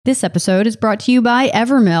This episode is brought to you by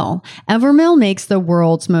Evermill. Evermill makes the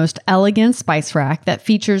world's most elegant spice rack that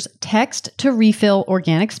features text-to-refill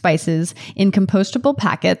organic spices in compostable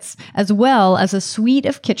packets, as well as a suite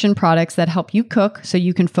of kitchen products that help you cook so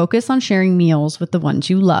you can focus on sharing meals with the ones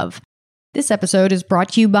you love. This episode is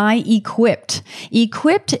brought to you by Equipped.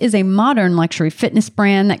 Equipped is a modern luxury fitness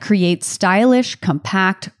brand that creates stylish,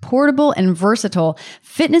 compact, portable, and versatile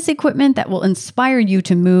fitness equipment that will inspire you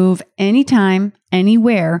to move anytime,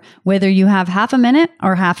 anywhere, whether you have half a minute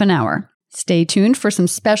or half an hour. Stay tuned for some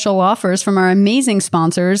special offers from our amazing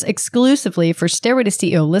sponsors exclusively for Stairway to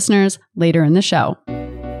CEO listeners later in the show.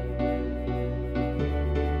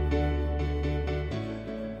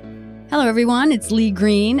 Hello, everyone. It's Lee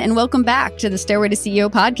Green, and welcome back to the Stairway to CEO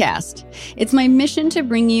podcast. It's my mission to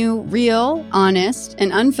bring you real, honest,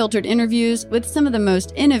 and unfiltered interviews with some of the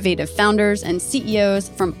most innovative founders and CEOs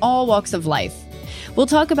from all walks of life. We'll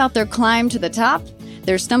talk about their climb to the top,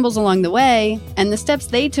 their stumbles along the way, and the steps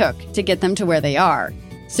they took to get them to where they are.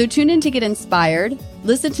 So tune in to get inspired,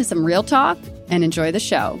 listen to some real talk, and enjoy the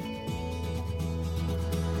show.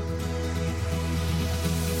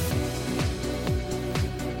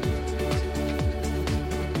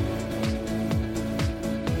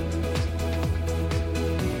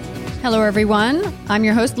 Hello, everyone. I'm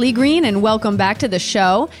your host, Lee Green, and welcome back to the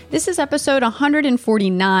show. This is episode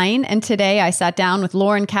 149, and today I sat down with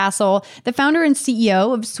Loren Castle, the founder and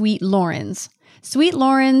CEO of Sweet Loren's. Sweet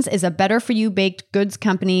Loren's is a better-for-you baked goods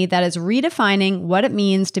company that is redefining what it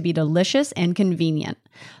means to be delicious and convenient.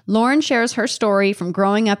 Loren shares her story from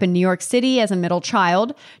growing up in New York City as a middle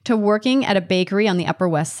child to working at a bakery on the Upper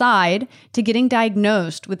West Side to getting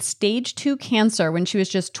diagnosed with stage 2 cancer when she was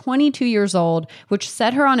just 22 years old, which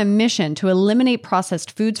set her on a mission to eliminate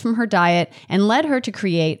processed foods from her diet and led her to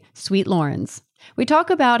create Sweet Loren's. We talk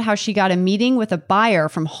about how she got a meeting with a buyer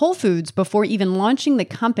from Whole Foods before even launching the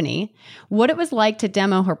company, what it was like to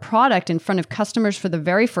demo her product in front of customers for the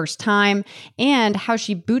very first time, and how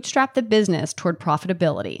she bootstrapped the business toward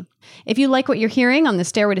profitability. If you like what you're hearing on the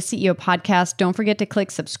Stairway to CEO podcast, don't forget to click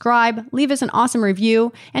subscribe, leave us an awesome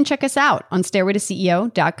review, and check us out on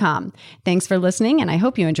stairwaytoceo.com. Thanks for listening, and I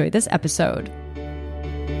hope you enjoyed this episode.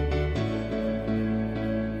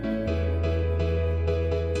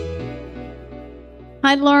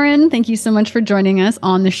 Hi, Loren. Thank you so much for joining us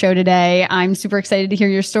on the show today. I'm super excited to hear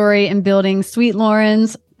your story in building Sweet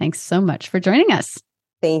Loren's. Thanks so much for joining us.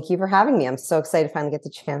 Thank you for having me. I'm so excited to finally get the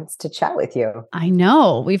chance to chat with you. I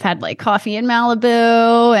know. We've had like coffee in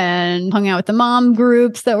Malibu and hung out with the mom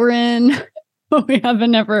groups that we're in. We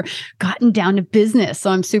haven't ever gotten down to business. So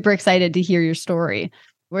I'm super excited to hear your story.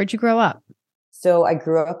 Where'd you grow up? So I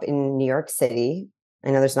grew up in New York City. I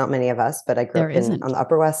know there's not many of us, but I grew up on the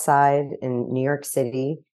Upper West Side in New York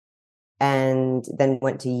City, and then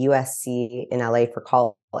went to USC in LA for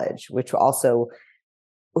college, which also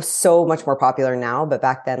was so much more popular now. But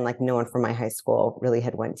back then, like no one from my high school really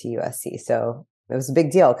had went to USC. So it was a big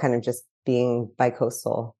deal kind of just being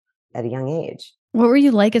bicoastal at a young age. What were you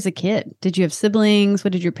like as a kid? Did you have siblings?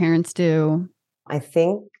 What did your parents do? I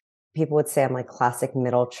think people would say I'm like classic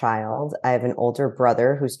middle child. I have an older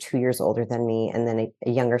brother who's 2 years older than me, and then a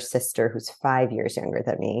younger sister who's 5 years younger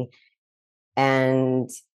than me. And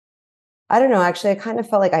I don't know, actually, I kind of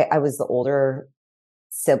felt like I was the older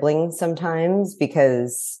sibling sometimes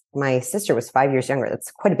because my sister was 5 years younger. That's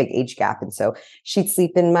quite a big age gap. And so she'd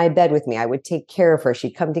sleep in my bed with me. I would take care of her.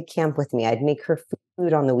 She'd come to camp with me. I'd make her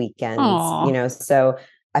food on the weekends, so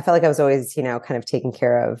I felt like I was always, kind of taking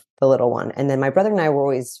care of the little one. And then my brother and I were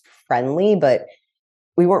always friendly, but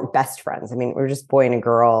we weren't best friends. I mean, we were just boy and a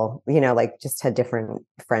girl, like just had different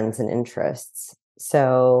friends and interests.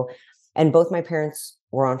 So, and both my parents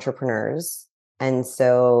were entrepreneurs. And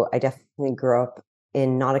so I definitely grew up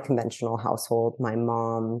in not a conventional household. My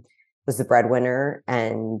mom was the breadwinner,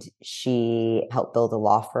 and she helped build a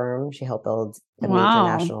law firm. She helped build a major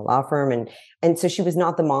national law firm. And so she was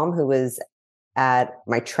not the mom who was at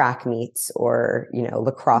my track meets or,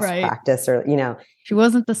 lacrosse practice or, She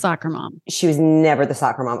wasn't the soccer mom. She was never the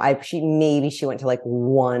soccer mom. She went to like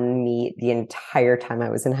one meet the entire time I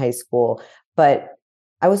was in high school, but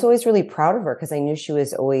I was always really proud of her because I knew she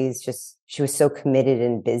was so committed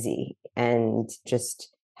and busy and just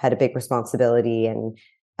had a big responsibility. And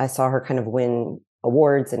I saw her kind of win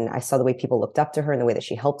awards, and I saw the way people looked up to her and the way that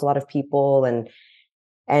she helped a lot of people. And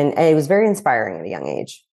it was very inspiring at a young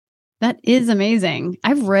age. That is amazing.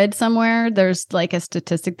 I've read somewhere, there's like a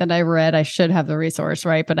statistic that I read. I should have the resource,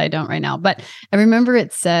 right? But I don't right now. But I remember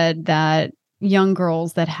it said that young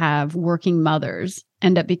girls that have working mothers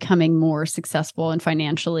end up becoming more successful and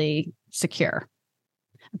financially secure.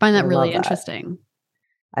 I find that really interesting.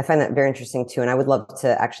 I find that very interesting too. And I would love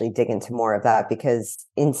to actually dig into more of that because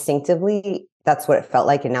instinctively, that's what it felt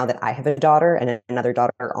like. And now that I have a daughter and another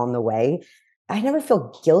daughter on the way, I never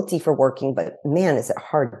feel guilty for working, but man, is it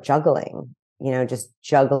hard juggling, just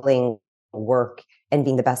juggling work and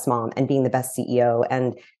being the best mom and being the best CEO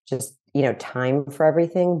and just, time for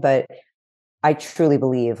everything. But I truly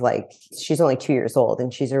believe like she's only 2 years old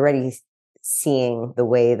and she's already seeing the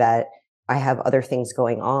way that I have other things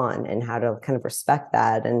going on and how to kind of respect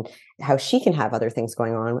that and how she can have other things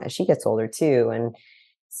going on as she gets older too. And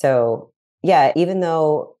so, yeah, even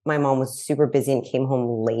though my mom was super busy and came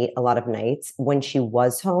home late a lot of nights, when she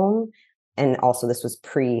was home, and also this was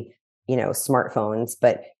pre, smartphones,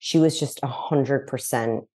 but she was just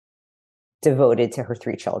 100% devoted to her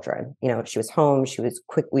three children. She was home, she was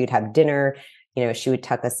quick, we'd have dinner, she would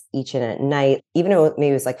tuck us each in at night, even though maybe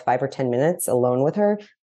it was like 5 or 10 minutes alone with her,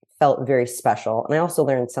 felt very special. And I also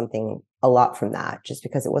learned something a lot from that, just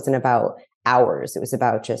because it wasn't about hours, it was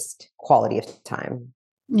about just quality of time.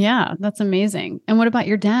 Yeah, that's amazing. And what about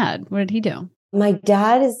your dad? What did he do? My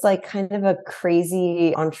dad is like kind of a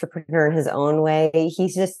crazy entrepreneur in his own way.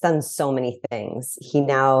 He's just done so many things. He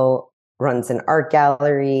now runs an art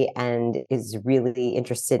gallery and is really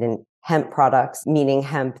interested in hemp products, meaning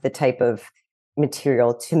hemp, the type of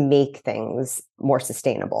material to make things more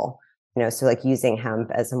sustainable. So like using hemp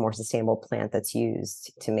as a more sustainable plant that's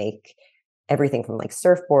used to make everything from like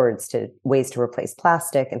surfboards to ways to replace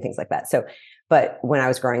plastic and things like that. So, but when I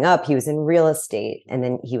was growing up, he was in real estate and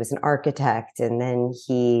then he was an architect and then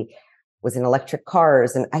he was in electric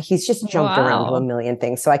cars and he's just jumped around to a million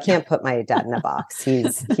things. So I can't put my dad in a box.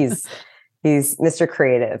 He's Mr.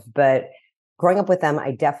 Creative. But growing up with them,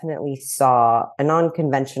 I definitely saw a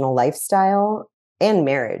non-conventional lifestyle and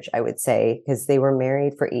marriage, I would say, because they were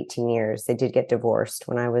married for 18 years. They did get divorced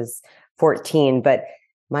when I was 14. But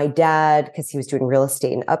my dad, because he was doing real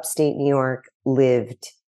estate in upstate New York,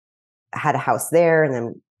 had a house there. And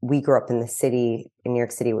then we grew up in the city, in New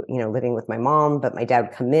York City, living with my mom. But my dad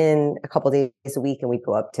would come in a couple of days a week and we'd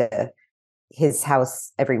go up to his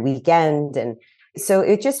house every weekend. And so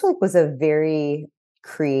it just like was a very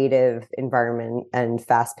creative environment and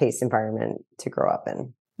fast-paced environment to grow up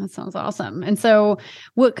in. That sounds awesome. And so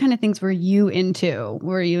what kind of things were you into?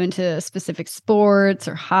 Were you into specific sports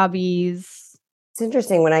or hobbies? It's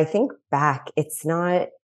interesting. When I think back,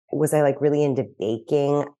 was I like really into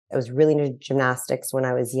baking? I was really into gymnastics when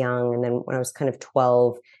I was young. And then when I was kind of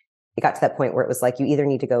 12, it got to that point where it was like, you either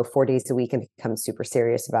need to go 4 days a week and become super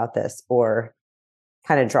serious about this or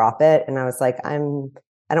kind of drop it. And I was like, I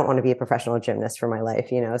don't want to be a professional gymnast for my life,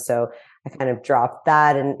 so I kind of dropped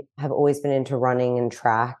that and have always been into running and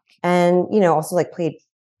track and, also like played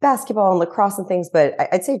basketball and lacrosse and things. But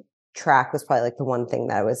I'd say track was probably like the one thing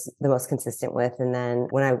that I was the most consistent with. And then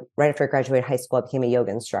right after I graduated high school, I became a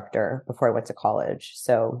yoga instructor before I went to college.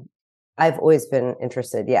 So I've always been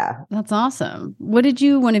interested. Yeah. That's awesome. What did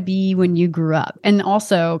you want to be when you grew up? And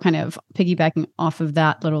also kind of piggybacking off of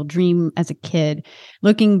that little dream as a kid,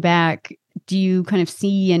 looking back, do you kind of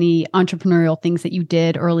see any entrepreneurial things that you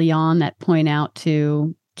did early on that point out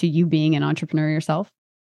to you being an entrepreneur yourself?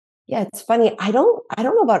 Yeah, it's funny. I don't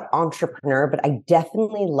know about entrepreneur, but I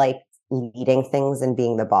definitely like leading things and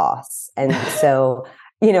being the boss. And so,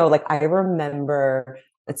 like I remember,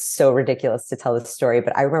 it's so ridiculous to tell this story,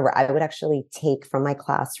 but I remember I would actually take from my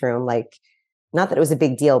classroom, like, not that it was a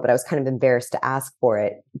big deal, but I was kind of embarrassed to ask for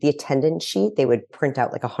it. The attendance sheet, they would print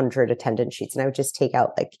out like 100 attendance sheets and I would just take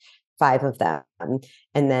out like 5 of them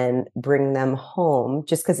and then bring them home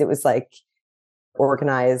just because it was like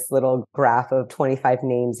organized little graph of 25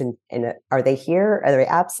 names and are they here? Are they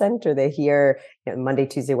absent? Are they here? Monday,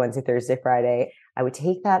 Tuesday, Wednesday, Thursday, Friday. I would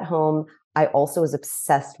take that home. I also was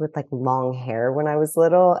obsessed with like long hair when I was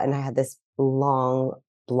little and I had this long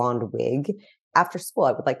blonde wig. After school,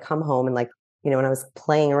 I would like come home and like, when I was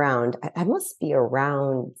playing around, I must be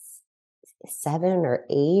around 7 or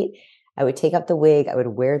 8. I would take up the wig. I would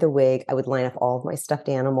wear the wig. I would line up all of my stuffed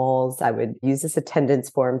animals. I would use this attendance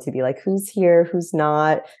form to be like, who's here, who's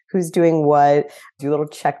not, who's doing what, do little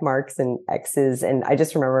check marks and X's. And I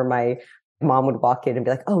just remember my mom would walk in and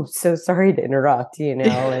be like, oh, so sorry to interrupt, and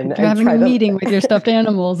you're having a meeting with your stuffed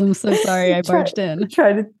animals. I'm so sorry I barged in.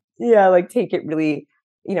 Try to, like take it really,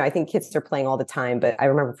 I think kids are playing all the time. But I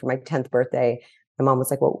remember for my 10th birthday, my mom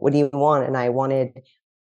was like, well, what do you want? And I wanted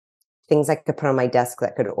things I could put on my desk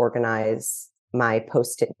that could organize my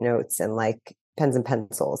Post-it notes and like pens and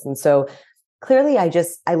pencils. And so clearly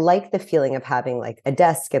I like the feeling of having like a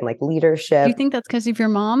desk and like leadership. Do you think that's because of your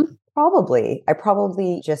mom? Probably. I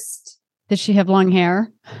probably just... Did she have long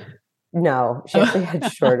hair? No, she actually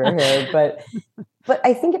had shorter hair, but But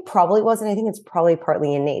I think it probably was. And I think it's probably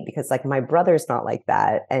partly innate because like my brother's not like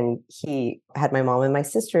that. And he had my mom, and my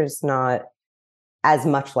sister's not as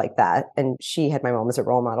much like that. And she had my mom as a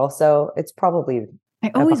role model. So it's probably I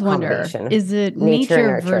a always wonder, combination. is it Nature and nature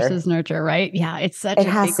nurture. versus nurture, right? Yeah, it's such It a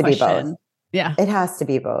has big to be both. question. Yeah. It has to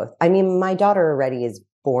be both. I mean, my daughter already is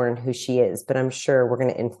born who she is, but I'm sure we're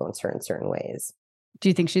going to influence her in certain ways. Do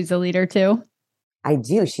you think she's a leader too? I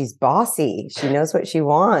do. She's bossy. She knows what she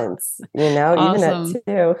wants, even Awesome.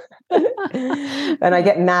 at 2. And I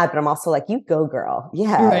get mad, but I'm also like, you go, girl.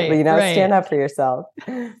 Yeah. Right. Stand up for yourself.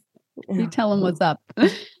 You tell them what's up. Yeah.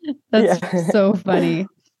 That's so funny.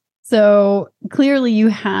 So clearly you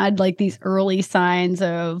had like these early signs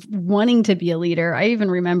of wanting to be a leader. I even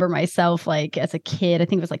remember myself like as a kid, I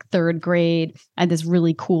think it was like 3rd grade. I had this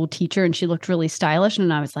really cool teacher and she looked really stylish.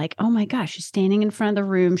 And I was like, oh my gosh, she's standing in front of the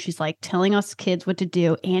room. She's like telling us kids what to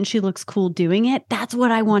do and she looks cool doing it. That's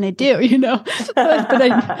what I want to do,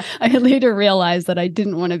 but I later realized that I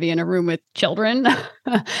didn't want to be in a room with children.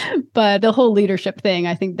 But the whole leadership thing,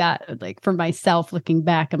 I think that like for myself looking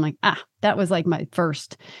back, I'm like, that was like my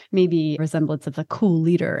first maybe resemblance of a cool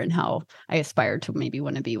leader and how I aspired to maybe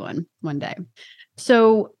want to be one day.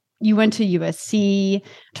 So you went to USC.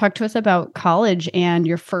 Talk to us about college and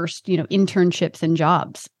your first, internships and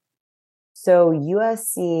jobs. So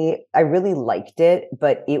USC, I really liked it,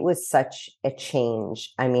 but it was such a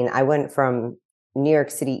change. I mean, I went from New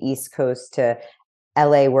York City, East Coast to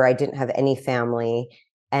LA where I didn't have any family.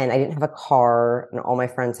 And I didn't have a car, and all my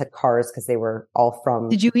friends had cars because they were all from.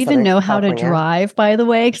 Did you even know how to drive, by the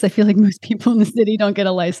way? Because I feel like most people in the city don't get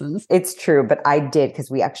a license. It's true, but I did because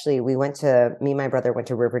me and my brother went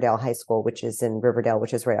to Riverdale High School, which is in Riverdale,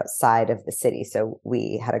 which is right outside of the city. So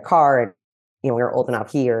we had a car, and we were old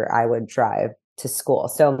enough here. I would drive to school,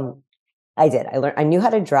 so I did. I knew how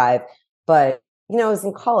to drive, but I was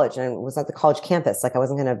in college and was at the college campus. Like I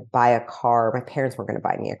wasn't going to buy a car. My parents weren't going to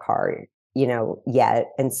buy me a car. Yet.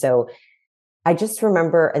 And so I just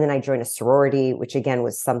remember, and then I joined a sorority, which again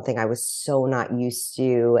was something I was so not used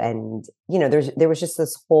to. And, there was just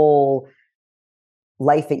this whole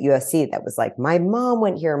life at USC that was like, my mom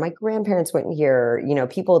went here, my grandparents went here,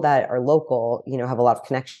 people that are local, have a lot of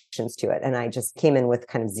connections to it. And I just came in with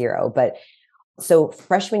kind of zero. But so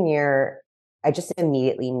freshman year, I just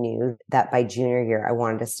immediately knew that by junior year, I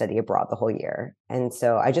wanted to study abroad the whole year. And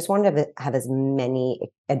so I just wanted to have as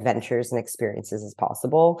many adventures and experiences as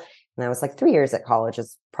possible. And I was like, 3 years at college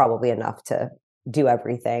is probably enough to do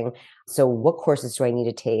everything. So what courses do I need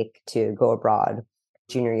to take to go abroad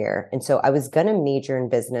junior year? And so I was going to major in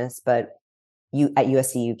business, but at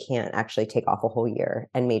USC, you can't actually take off a whole year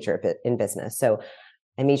and major in business. So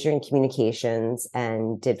I majored in communications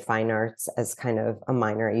and did fine arts as kind of a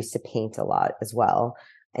minor. I used to paint a lot as well.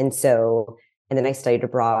 And then I studied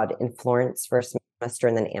abroad in Florence for a semester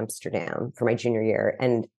and then Amsterdam for my junior year.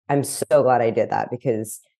 And I'm so glad I did that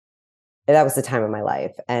because that was the time of my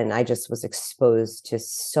life. And I just was exposed to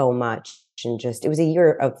so much. And it was a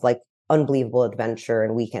year of like unbelievable adventure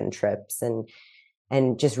and weekend trips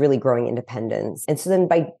and just really growing independence. And so then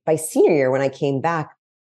by senior year, when I came back,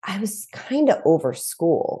 I was kind of over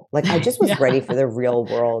school. Like I just was ready for the real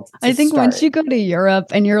world. I think once you go to Europe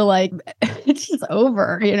and you're like, it's just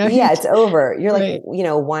over, Yeah, it's over. You're like,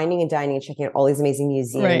 whining and dining and checking out all these amazing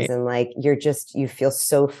museums. And like, you feel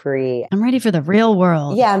so free. I'm ready for the real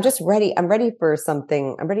world. Yeah, I'm just ready. I'm ready for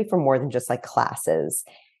something. I'm ready for more than just like classes.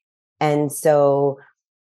 And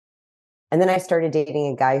then I started dating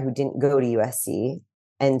a guy who didn't go to USC.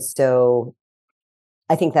 And so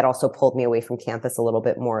I think that also pulled me away from campus a little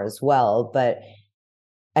bit more as well.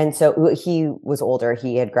 And so he was older.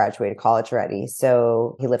 He had graduated college already.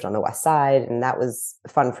 So he lived on the West Side. And that was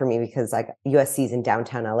fun for me because like USC's in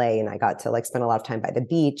downtown LA and I got to like spend a lot of time by the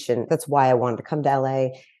beach. And that's why I wanted to come to LA.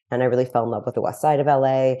 And I really fell in love with the West Side of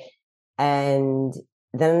LA. And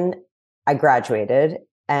then I graduated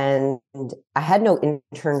and I had no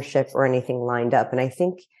internship or anything lined up. And I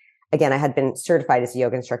think, again, I had been certified as a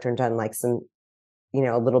yoga instructor and done like some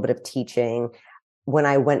a little bit of teaching. When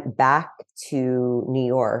I went back to New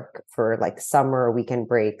York for like summer weekend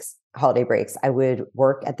breaks, holiday breaks, I would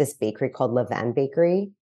work at this bakery called Loren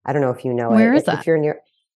Bakery. I don't know if you know it. Where is that? If you're near,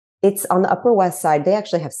 it's on the Upper West Side. They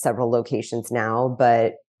actually have several locations now,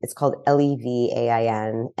 but it's called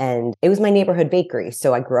Levain. And it was my neighborhood bakery.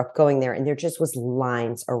 So I grew up going there and there just was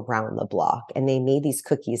lines around the block. And they made these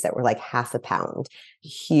cookies that were like half a pound,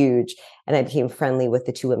 huge. And I became friendly with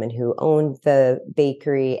the 2 women who owned the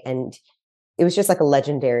bakery. And it was just like a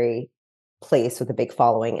legendary place with a big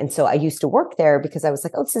following. And so I used to work there because I was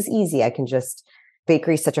like, oh, this is easy.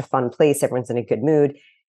 Bakery is such a fun place. Everyone's in a good mood.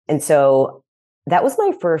 And so that was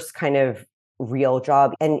my first kind of real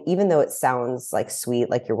job. And even though it sounds like sweet,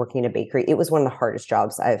 like you're working in a bakery, it was one of the hardest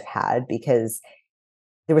jobs I've had because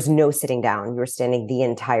there was no sitting down. You were standing the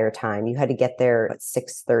entire time. You had to get there at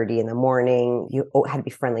 6:30 in the morning. You had to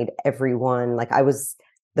be friendly to everyone. Like I was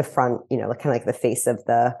the front, kind of like the face of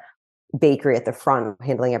the bakery at the front,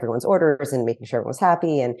 handling everyone's orders and making sure everyone was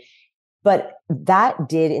happy. But that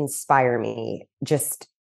did inspire me.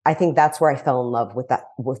 I think that's where I fell in love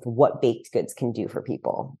with what baked goods can do for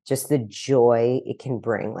people. Just the joy it can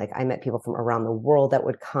bring. Like I met people from around the world that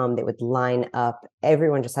would come, they would line up.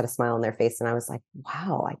 Everyone just had a smile on their face. And I was like,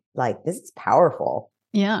 wow, this is powerful.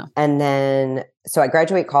 Yeah. And then, so I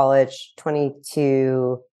graduate college,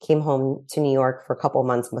 22, came home to New York for a couple of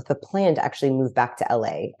months with a plan to actually move back to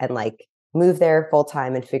LA and like move there full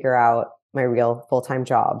time and figure out my real full-time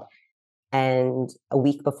job. And a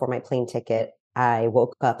week before my plane ticket, I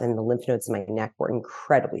woke up and the lymph nodes in my neck were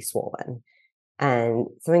incredibly swollen and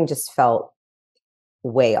something just felt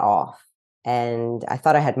way off. And I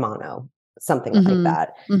thought I had mono, something like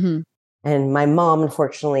that. Mm-hmm. And my mom,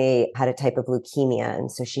 unfortunately, had a type of leukemia. And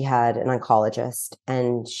so she had an oncologist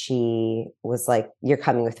and she was like, you're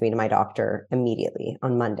coming with me to my doctor immediately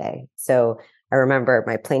on Monday. So I remember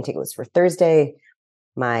my plane ticket was for Thursday.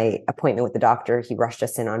 My appointment with the doctor, he rushed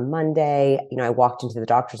us in on Monday. I walked into the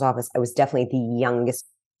doctor's office. I was definitely the youngest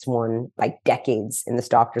one by decades in this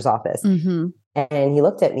doctor's office. Mm-hmm. And he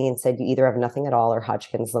looked at me and said, you either have nothing at all or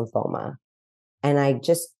Hodgkin's lymphoma. And I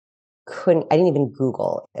didn't even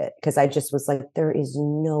Google it because I just was like, there is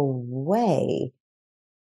no way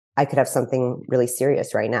I could have something really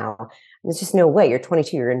serious right now. There's just no way. You're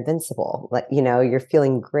 22, you're invincible. Like, you're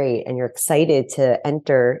feeling great and you're excited to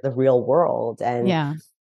enter the real world and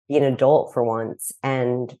be an adult for once.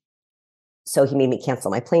 And so he made me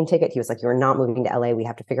cancel my plane ticket. He was like, you're not moving to LA. We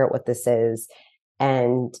have to figure out what this is.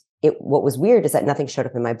 And what was weird is that nothing showed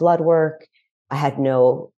up in my blood work. I had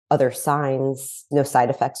no other signs, no side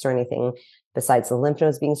effects or anything besides the lymph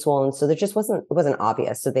nodes being swollen. So it wasn't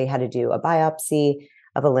obvious. So they had to do a biopsy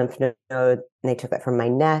of a lymph node and they took it from my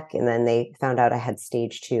neck. And then they found out I had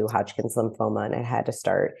stage 2 Hodgkin's lymphoma and I had to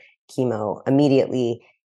start chemo immediately.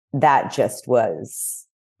 That just was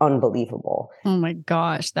unbelievable. Oh my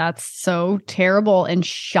gosh, that's so terrible and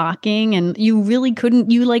shocking. And you really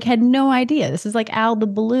had no idea. This is like out of the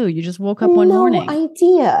blue. You just woke up one morning. No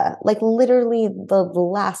idea. Like literally the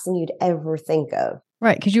last thing you'd ever think of.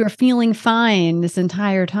 Right, because you were feeling fine this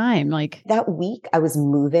entire time. Like that week, I was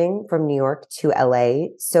moving from New York to LA.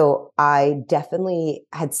 So I definitely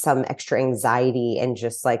had some extra anxiety and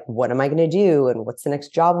just like, what am I going to do? And what's the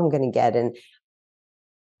next job I'm going to get?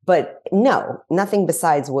 But no, nothing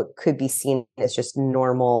besides what could be seen as just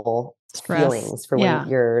normal stress feelings for when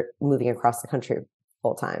you're moving across the country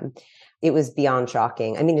full time. It was beyond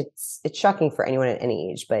shocking. I mean, it's shocking for anyone at any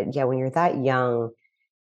age, but yeah, when you're that young.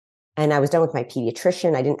 And I was done with my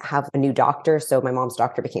pediatrician. I didn't have a new doctor. So my mom's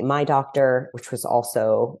doctor became my doctor, which was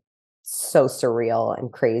also so surreal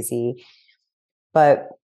and crazy. But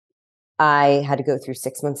I had to go through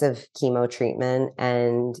 6 months of chemo treatment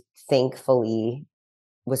and thankfully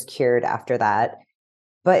was cured after that.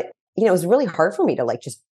 But, it was really hard for me to like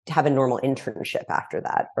just have a normal internship after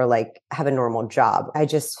that or like have a normal job. I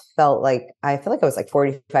just feel like I was like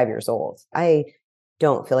 45 years old. I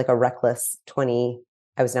don't feel like a reckless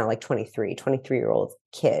I was now like 23-year-old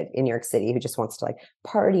kid in New York City who just wants to like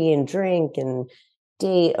party and drink and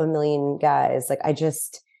date a million guys. Like I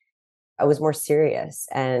was more serious.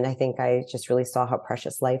 And I think I just really saw how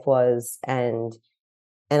precious life was. And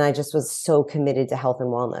I just was so committed to health and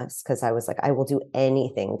wellness because I was like, I will do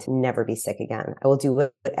anything to never be sick again. I will do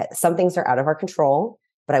some things are out of our control,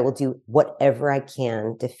 but I will do whatever I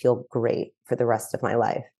can to feel great for the rest of my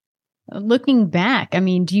life. Looking back, I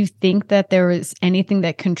mean, do you think that there was anything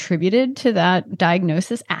that contributed to that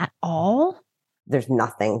diagnosis at all? There's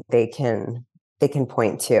nothing they can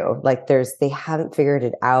point to. Like they haven't figured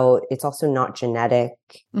it out. It's also not genetic.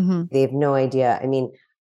 Mm-hmm. They have no idea. I mean,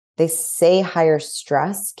 they say higher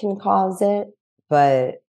stress can cause it,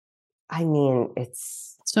 but I mean,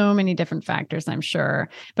 it's so many different factors, I'm sure.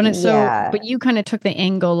 But but you kind of took the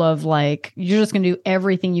angle of like, you're just going to do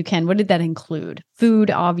everything you can. What did that include?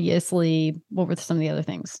 Food, obviously. What were some of the other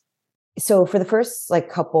things? So for the first like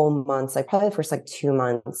couple months, like probably the first like 2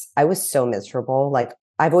 months, I was so miserable. Like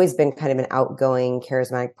I've always been kind of an outgoing,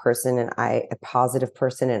 charismatic person and a positive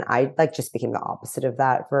person. And I like just became the opposite of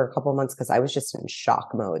that for a couple of months because I was just in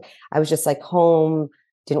shock mode. I was just like home,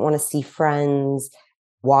 didn't want to see friends,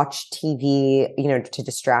 watch TV, to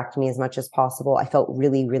distract me as much as possible. I felt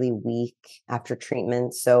really, really weak after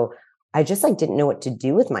treatment. So I just like didn't know what to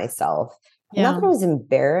do with myself. Yeah. Not that I was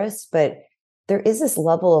embarrassed, but there is this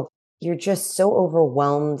level of you're just so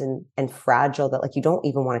overwhelmed and fragile that like you don't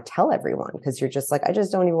even want to tell everyone because you're just like, I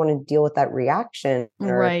just don't even want to deal with that reaction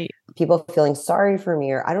or Right. people feeling sorry for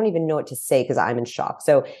me, or I don't even know what to say because I'm in shock.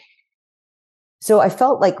 So I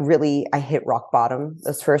felt like really I hit rock bottom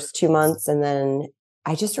those first 2 months. And then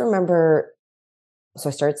I just remember, so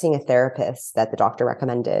I started seeing a therapist that the doctor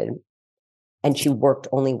recommended, and she worked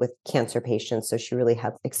only with cancer patients. So she really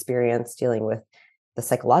had experience dealing with the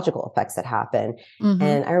psychological effects that happen. Mm-hmm.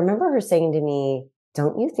 And I remember her saying to me,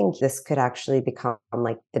 don't you think this could actually become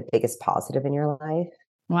like the biggest positive in your life?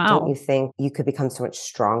 Don't you Wow. think you could become so much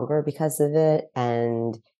stronger because of it?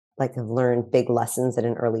 And like learn big lessons at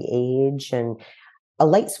an early age. And a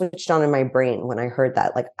light switched on in my brain when I heard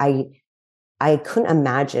that. Like I couldn't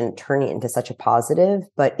imagine turning it into such a positive,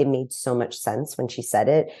 but it made so much sense when she said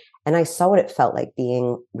it. And I saw what it felt like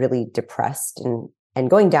being really depressed and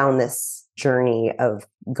going down this journey of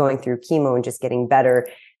going through chemo and just getting better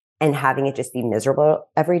and having it just be miserable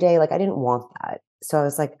every day. Like I didn't want that. So I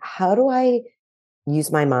was like, how do I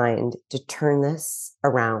use my mind to turn this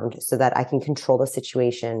around so that I can control the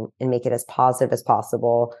situation and make it as positive as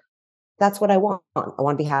possible? That's what I want. I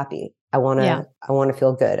want to be happy. Yeah. I want to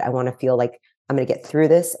feel good. I want to feel like I'm going to get through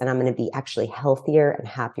this and I'm going to be actually healthier and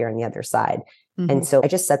happier on the other side. Mm-hmm. And so I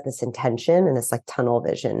just set this intention and this like tunnel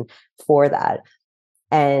vision for that.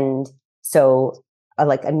 And so I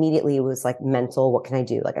like immediately was like mental, what can I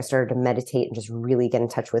do? Like I started to meditate and just really get in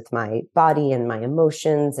touch with my body and my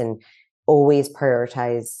emotions and always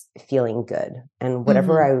prioritize feeling good and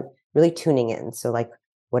whatever Mm-hmm. I really tuning in. So like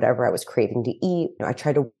whatever I was craving to eat, I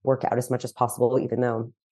tried to work out as much as possible, even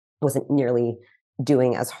though I wasn't nearly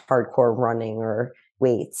doing as hardcore running or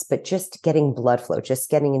weights, but just getting blood flow, just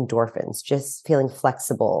getting endorphins, just feeling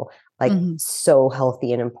flexible, like Mm-hmm. so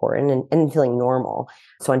healthy and important and feeling normal.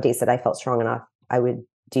 So on days that I felt strong enough, I would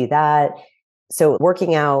do that. So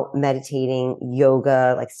working out, meditating,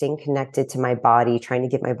 yoga, like staying connected to my body, trying to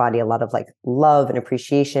give my body a lot of like love and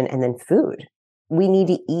appreciation, and then food. We need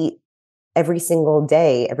to eat every single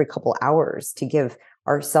day, every couple hours to give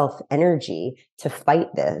ourself energy to fight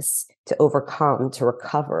this, to overcome, to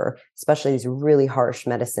recover, especially these really harsh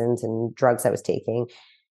medicines and drugs I was taking.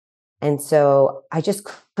 And so I just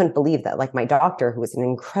couldn't believe that. Like my doctor, who was an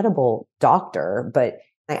incredible doctor, but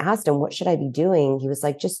I asked him, what should I be doing? He was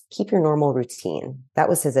like, just keep your normal routine. That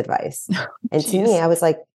was his advice. And to me, Jeez. I was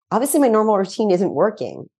like, obviously my normal routine isn't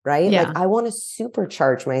working, right? Like Yeah. I want to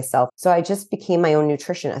supercharge myself. So I just became my own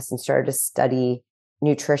nutritionist and started to study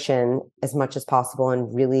nutrition as much as possible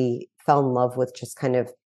and really fell in love with just kind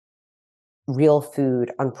of real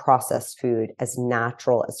food, unprocessed food, as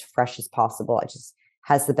natural, as fresh as possible. It just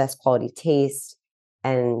has the best quality taste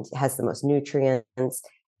and has the most nutrients.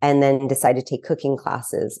 And then decided to take cooking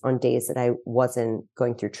classes on days that I wasn't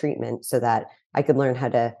going through treatment so that I could learn how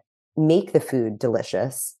to make the food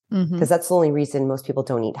delicious. Mm-hmm. Because that's the only reason most people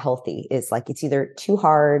don't eat healthy is like it's either too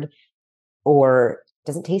hard or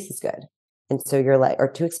doesn't taste as good. And so you're like,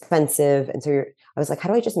 or too expensive. And so I was like, how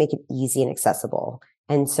do I just make it easy and accessible?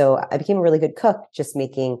 And so I became a really good cook, just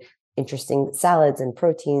making interesting salads and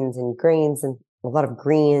proteins and grains and a lot of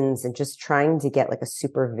greens and just trying to get like a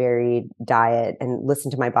super varied diet and listen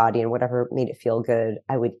to my body, and whatever made it feel good,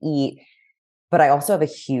 I would eat. But I also have a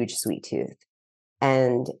huge sweet tooth.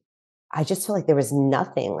 And I just feel like there was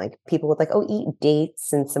nothing like people would like, oh, eat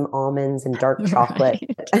dates and some almonds and dark chocolate.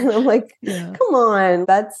 Right. And I'm like, Yeah. come on,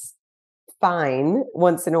 that's fine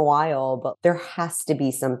once in a while, but there has to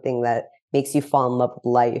be something that makes you fall in love with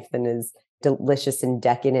life and is delicious and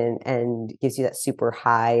decadent and gives you that super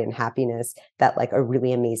high and happiness that like a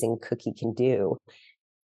really amazing cookie can do.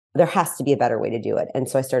 There has to be a better way to do it. And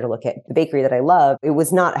so I started to look at the bakery that I love. It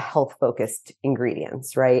was not a health focused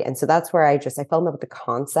ingredients, right? And so that's where I fell in love with the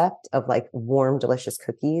concept of like warm, delicious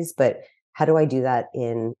cookies. But how do I do that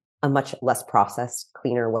in a much less processed,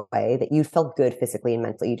 cleaner way that you felt good physically and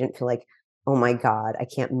mentally? You didn't feel like, oh my God, I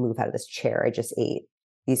can't move out of this chair. I just ate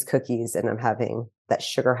these cookies and I'm having that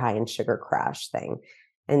sugar high and sugar crash thing.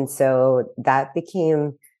 And so I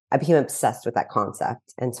became obsessed with that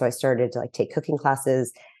concept. And so I started to like take cooking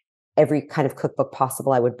classes, every kind of cookbook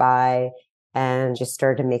possible I would buy, and just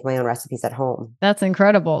started to make my own recipes at home. That's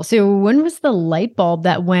incredible. So when was the light bulb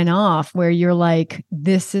that went off where you're like,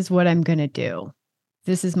 this is what I'm going to do?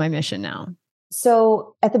 This is my mission now.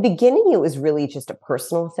 So at the beginning, it was really just a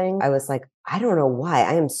personal thing. I was like, I don't know why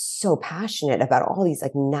I am so passionate about all these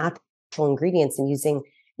like natural ingredients and using,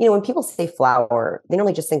 when people say flour, they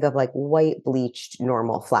normally just think of like white bleached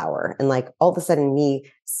normal flour. And like all of a sudden me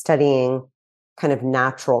studying kind of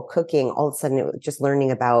natural cooking, all of a sudden it was just learning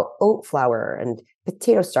about oat flour and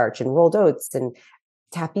potato starch and rolled oats and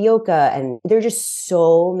tapioca, and there are just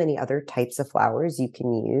so many other types of flours you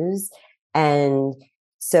can use. And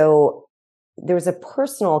so there was a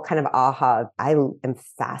personal kind of aha. I am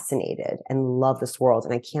fascinated and love this world,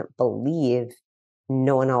 and I can't believe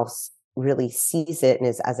no one else really sees it and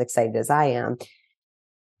is as excited as I am.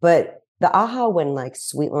 But the aha when like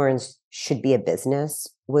Sweet Loren's should be a business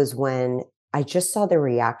was when I just saw the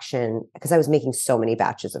reaction, because I was making so many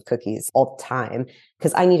batches of cookies all the time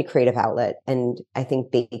because I need a creative outlet. And I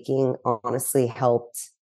think baking honestly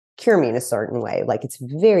helped cure me in a certain way. Like, it's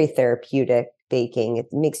very therapeutic baking. It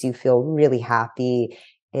makes you feel really happy.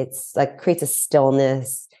 It's like creates a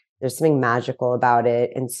stillness. There's something magical about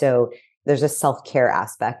it. And so there's a self-care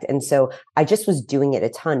aspect. And so I just was doing it a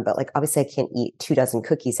ton, but like, obviously I can't eat 24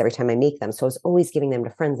 cookies every time I make them. So I was always giving them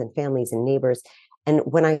to friends and families and neighbors. And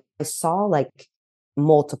when I saw like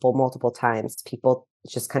multiple times, people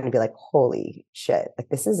just kind of be like, holy shit, like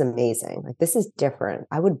this is amazing. Like this is different.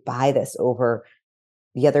 I would buy this over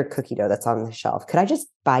the other cookie dough that's on the shelf. Could I just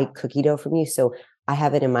buy cookie dough from you so I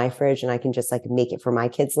have it in my fridge and I can just like make it for my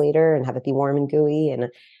kids later and have it be warm and gooey?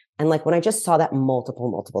 And like when I just saw that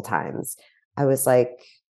multiple times, I was like,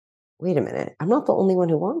 wait a minute, I'm not the only one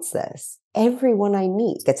who wants this. Everyone I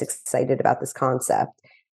meet gets excited about this concept.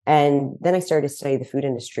 And then I started to study the food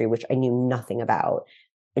industry, which I knew nothing about,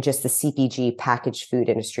 just the CPG packaged food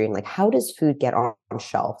industry. And like, how does food get on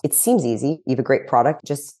shelf? It seems easy. You have a great product,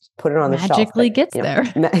 just put it on the shelf. Magically gets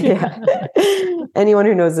there. Yeah. Anyone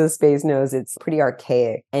who knows this space knows it's pretty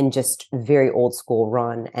archaic and just very old school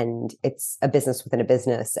run. And it's a business within a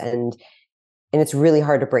business. And it's really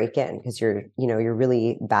hard to break in because you're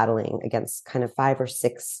really battling against kind of 5 or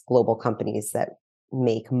 6 global companies that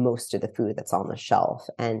make most of the food that's on the shelf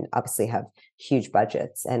and obviously have huge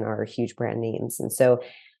budgets and are huge brand names. And so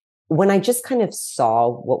when I just kind of saw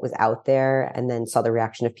what was out there and then saw the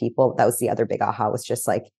reaction of people, that was the other big aha, was just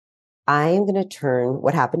like, I am going to turn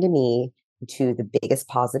what happened to me to the biggest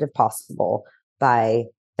positive possible by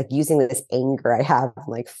like using this anger I have,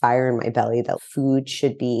 like fire in my belly, that food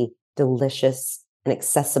should be delicious and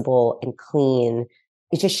accessible and clean.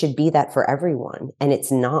 It just should be that for everyone. And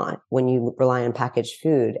it's not when you rely on packaged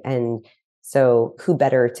food. And so who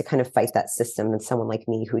better to kind of fight that system than someone like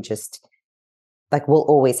me who just like will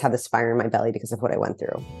always have this fire in my belly because of what I went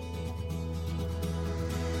through.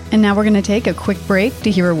 And now we're going to take a quick break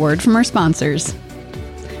to hear a word from our sponsors.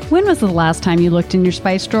 When was the last time you looked in your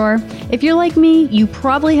spice drawer? If you're like me, you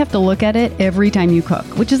probably have to look at it every time you cook,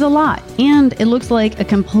 which is a lot. And it looks like a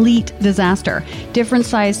complete disaster. Different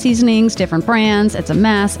size seasonings, different brands, it's a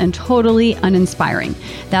mess and totally uninspiring.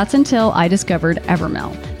 That's until I discovered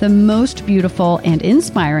Evermill, the most beautiful and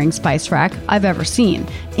inspiring spice rack I've ever seen.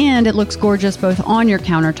 And it looks gorgeous both on your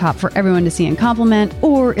countertop for everyone to see and compliment,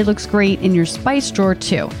 or it looks great in your spice drawer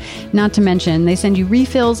too. Not to mention, they send you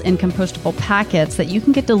refills in compostable packets that you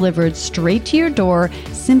can get delivered straight to your door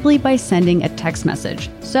simply by sending a text message.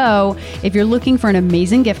 So if you're looking for an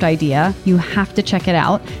amazing gift idea, you have to check it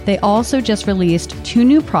out. They also just released 2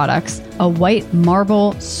 new products, a white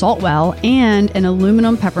marble salt well and an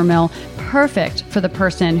aluminum pepper mill, perfect for the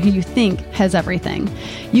person who you think has everything.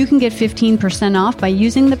 You can get 15% off by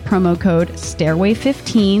using the promo code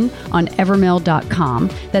STAIRWAY15 on evermill.com.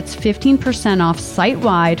 That's 15% off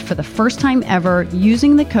site-wide for the first time ever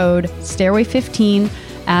using the code STAIRWAY15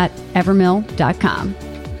 at evermill.com.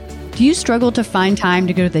 Do you struggle to find time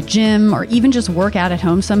to go to the gym or even just work out at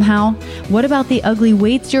home somehow? What about the ugly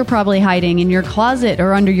weights you're probably hiding in your closet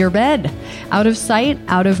or under your bed? Out of sight,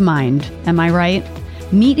 out of mind. Am I right?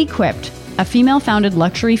 Meet Equipped, a female-founded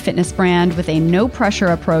luxury fitness brand with a no-pressure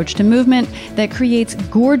approach to movement that creates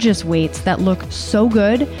gorgeous weights that look so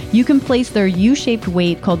good, you can place their U-shaped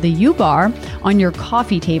weight called the U-bar on your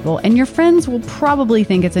coffee table, and your friends will probably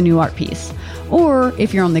think it's a new art piece. Or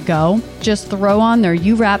if you're on the go, just throw on their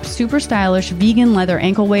U-Wrap super stylish vegan leather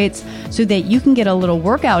ankle weights so that you can get a little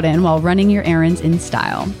workout in while running your errands in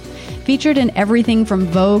style. Featured in everything from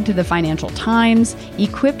Vogue to the Financial Times,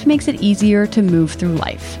 Equipped makes it easier to move through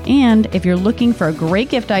life. And if you're looking for a great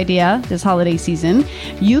gift idea this holiday season,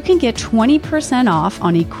 you can get 20% off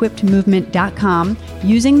on equippedmovement.com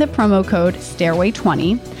using the promo code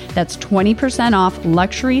STAIRWAY20. That's 20% off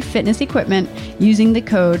luxury fitness equipment using the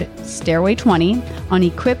code STAIRWAY20 on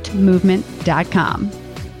equippedmovement.com.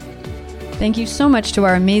 Thank you so much to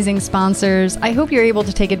our amazing sponsors. I hope you're able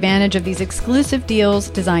to take advantage of these exclusive deals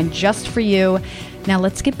designed just for you. Now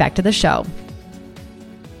let's get back to the show.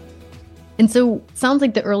 And so sounds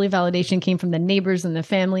like the early validation came from the neighbors and the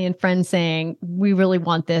family and friends saying, we really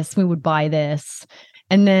want this, we would buy this.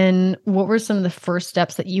 And then what were some of the first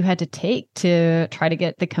steps that you had to take to try to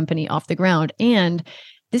get the company off the ground? And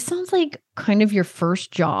This sounds like kind of your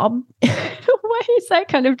first job. Why is that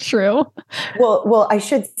kind of true? Well, I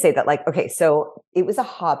should say that like, okay, so it was a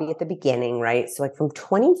hobby at the beginning, right? So like from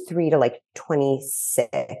 23 to like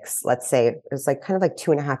 26, let's say it was like kind of like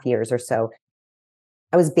 2.5 years or so.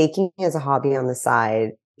 I was baking as a hobby on the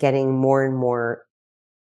side, getting more and more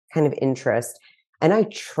kind of interest. And I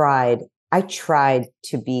tried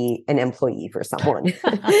to be an employee for someone.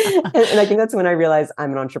 And I think that's when I realized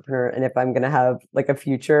I'm an entrepreneur. And if I'm going to have like a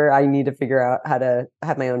future, I need to figure out how to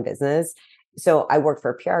have my own business. So I worked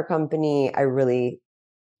for a PR company. I really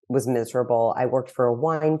was miserable. I worked for a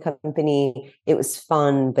wine company. It was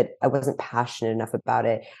fun, but I wasn't passionate enough about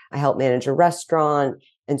it. I helped manage a restaurant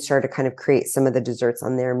and started to kind of create some of the desserts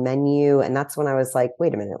on their menu. And that's when I was like,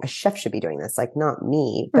 wait a minute, a chef should be doing this, like not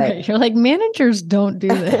me. But right. You're like, managers don't do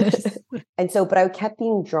this. and so, but I kept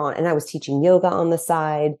being drawn, and I was teaching yoga on the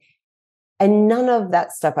side. And none of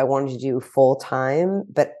that stuff I wanted to do full time,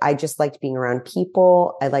 but I just liked being around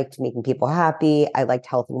people. I liked making people happy. I liked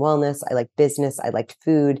health and wellness. I liked business. I liked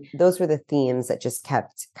food. Those were the themes that just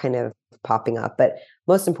kept kind of popping up. But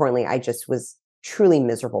most importantly, I just was truly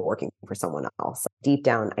miserable working for someone else. Deep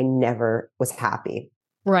down, I never was happy.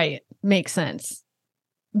 Right. Makes sense.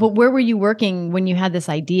 But where were you working when you had this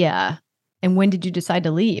idea? And when did you decide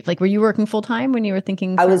to leave? Like, were you working full time when you were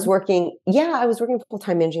thinking? I was working full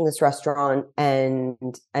time managing this restaurant and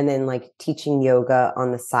then like teaching yoga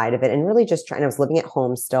on the side of it and really just trying. I was living at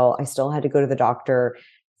home still. I still had to go to the doctor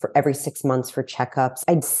for every 6 months for checkups.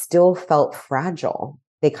 I still felt fragile.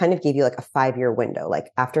 They kind of gave you like a 5-year window. Like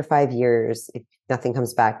after 5 years, if nothing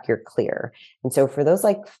comes back, you're clear. And so for those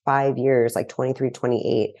like 5 years, like 23,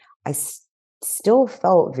 28, I still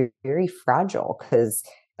felt very, very fragile because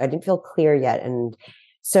I didn't feel clear yet. And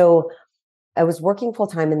so I was working full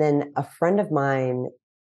time. And then a friend of mine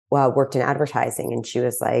worked in advertising. And she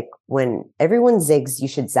was like, when everyone zigs, you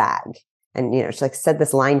should zag. And, she like said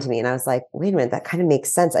this line to me. And I was like, wait a minute, that kind of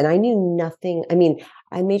makes sense. And I knew nothing. I mean,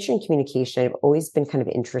 I majored in communication. I've always been kind of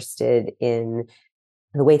interested in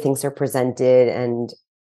the way things are presented. And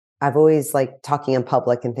I've always liked talking in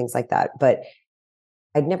public and things like that. But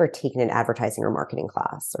I'd never taken an advertising or marketing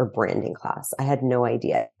class or branding class. I had no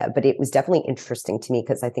idea, but it was definitely interesting to me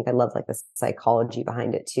because I think I love like the psychology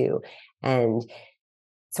behind it too. And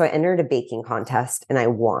so I entered a baking contest and I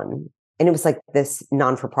won. And it was like this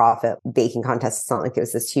non-for-profit baking contest. It's not like it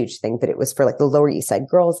was this huge thing, but it was for like the Lower East Side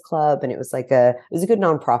Girls Club. And it was it was a good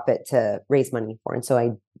nonprofit to raise money for. And so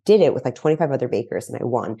I did it with like 25 other bakers and I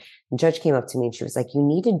won. The judge came up to me and she was like, you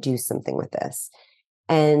need to do something with this.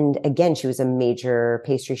 And again, she was a major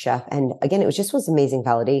pastry chef. And again, was amazing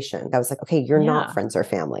validation. I was like, okay, you're not friends or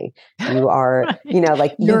family. You are, right.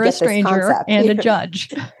 like you're you a stranger and a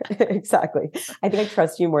judge. Exactly. I think I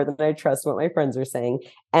trust you more than I trust what my friends are saying.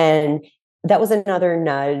 And that was another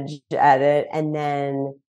nudge at it. And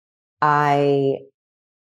then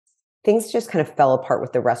things just kind of fell apart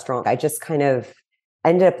with the restaurant. I just kind of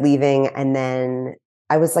ended up leaving. And then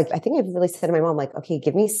I was like, I think I really said to my mom, like, okay,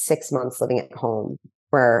 give me 6 months living at home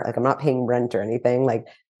where like I'm not paying rent or anything, like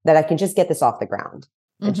that I can just get this off the ground.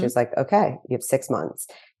 And she was like, okay, you have 6 months.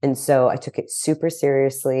 And so I took it super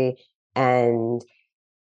seriously and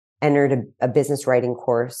entered a business writing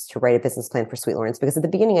course to write a business plan for Sweet Loren's, because at the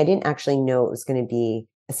beginning, I didn't actually know it was going to be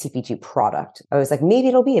a CPG product. I was like, maybe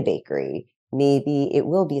it'll be a bakery. Maybe it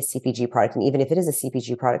will be a CPG product. And even if it is a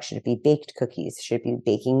CPG product, should it be baked cookies? Should it be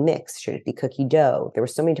baking mix? Should it be cookie dough? There were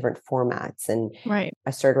so many different formats. And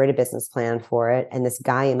I started to write a business plan for it. And this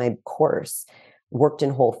guy in my course worked in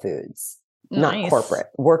Whole Foods, not corporate,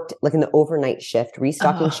 worked like in the overnight shift,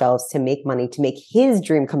 restocking shelves to make money, to make his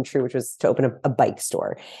dream come true, which was to open a bike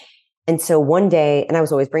store. And so one day, and I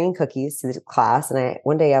was always bringing cookies to the class. And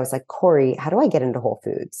one day I was like, Corey, how do I get into Whole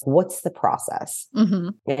Foods? What's the process?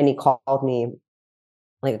 And he called me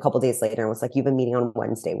like a couple of days later and was like, you have a meeting on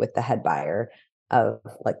Wednesday with the head buyer of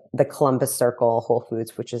like the Columbus Circle Whole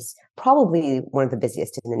Foods, which is probably one of the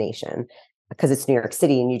busiest in the nation because it's New York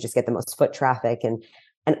City and you just get the most foot traffic. And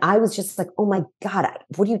I was just like, oh my God,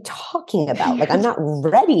 what are you talking about? Like, I'm not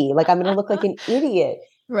ready. Like, I'm going to look like an idiot.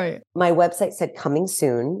 Right. My website said coming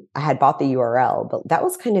soon. I had bought the URL, but that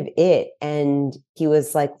was kind of it. And he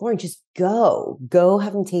was like, Loren, just go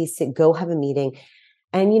have them taste it, go have a meeting.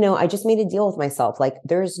 And, I just made a deal with myself. Like,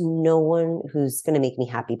 there's no one who's going to make me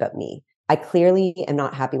happy but me. I clearly am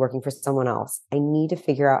not happy working for someone else. I need to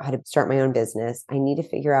figure out how to start my own business. I need to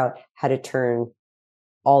figure out how to turn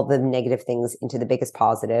all the negative things into the biggest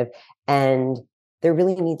positive. And there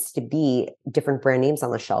really needs to be different brand names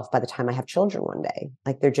on the shelf by the time I have children one day.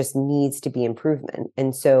 Like there just needs to be improvement.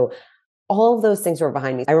 And so all of those things were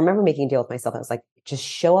behind me. I remember making a deal with myself. I was like, just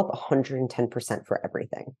show up 110% for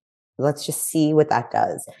everything. Let's just see what that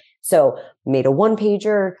does. So made a one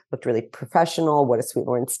pager, looked really professional. What does Sweet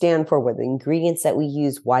Loren stand for? What are the ingredients that we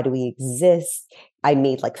use? Why do we exist? I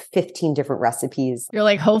made like 15 different recipes. You're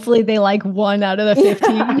like, hopefully they like one out of the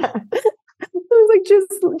 15. Yeah. I was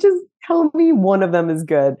like, just tell me one of them is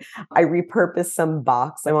good. I repurposed some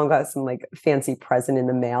box. My mom got some like fancy present in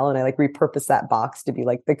the mail, and I like repurposed that box to be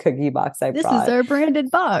like the cookie box I brought. This is our branded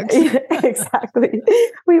box. Exactly.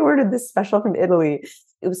 We ordered this special from Italy.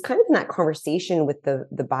 It was kind of in that conversation with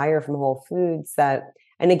the buyer from Whole Foods that,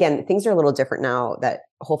 and again, things are a little different now that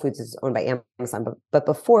Whole Foods is owned by Amazon, but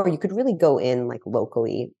before you could really go in like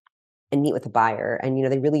locally and meet with the buyer. And,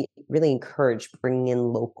 they really, really encourage bringing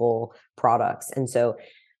in local products. And so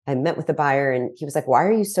I met with the buyer, and he was like, why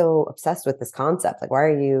are you so obsessed with this concept? Like,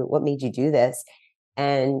 what made you do this?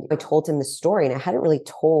 And I told him the story, and I hadn't really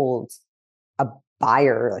told a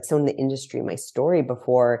buyer, like someone in the industry, my story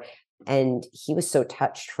before. And he was so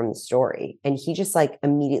touched from the story. And he just like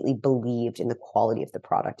immediately believed in the quality of the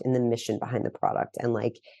product and the mission behind the product and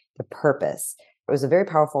like the purpose. It was a very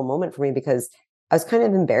powerful moment for me because I was kind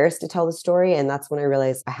of embarrassed to tell the story. And that's when I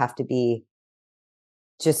realized I have to be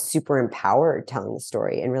just super empowered telling the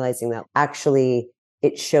story and realizing that actually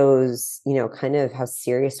it shows, kind of how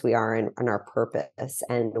serious we are in our purpose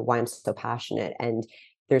and why I'm so passionate. And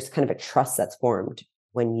there's kind of a trust that's formed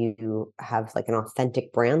when you have like an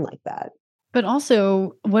authentic brand like that. But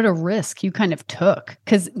also what a risk you kind of took,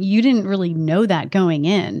 because you didn't really know that going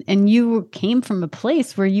in. And you came from a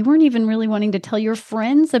place where you weren't even really wanting to tell your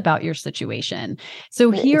friends about your situation.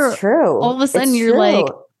 So here, all of a sudden you're like,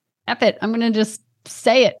 F it, I'm going to just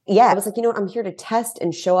say it. Yeah. I was like, I'm here to test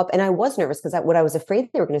and show up. And I was nervous because what I was afraid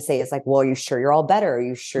they were going to say is like, well, are you sure you're all better? Are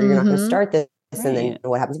you sure you're not going to start this? Right. And then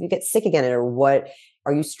what happens if you get sick again? Or what,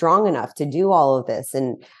 are you strong enough to do all of this?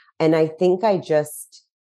 And I think I just,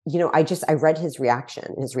 I read his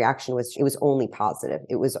reaction. His reaction was, it was only positive.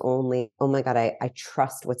 It was only, oh my God, I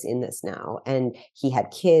trust what's in this now. And he had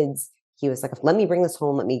kids. He was like, let me bring this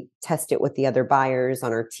home. Let me test it with the other buyers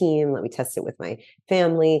on our team. Let me test it with my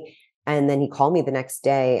family. And then he called me the next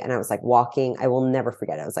day, and I was like walking. I will never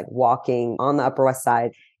forget it. I was like walking on the Upper West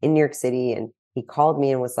Side in New York City. And he called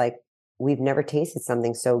me and was like, we've never tasted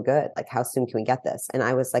something so good. Like, how soon can we get this? And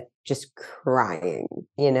I was like, just crying,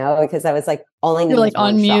 because I was like, all I need is like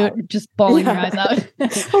on mute, shot. Just bawling your eyes out.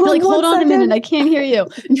 You're like, hold on a minute. I can't hear you.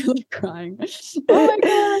 And you're like crying. Oh my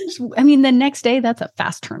gosh. I mean, the next day, that's a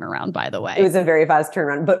fast turnaround, by the way. It was a very fast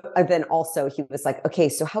turnaround. But then also he was like, okay,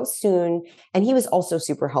 so how soon? And he was also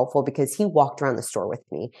super helpful because he walked around the store with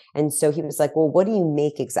me. And so he was like, well, what do you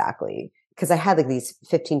make exactly? Because I had like these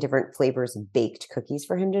 15 different flavors of baked cookies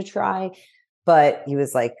for him to try. But he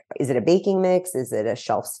was like, is it a baking mix? Is it a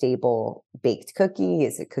shelf stable baked cookie?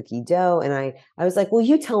 Is it cookie dough? And I was like, well,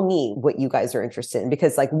 you tell me what you guys are interested in,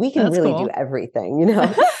 because like we can really do everything,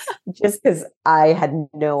 just because I had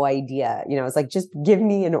no idea, I was like, just give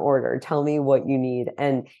me an order. Tell me what you need.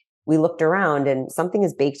 And we looked around, and something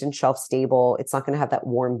is baked and shelf stable. It's not going to have that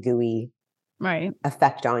warm, gooey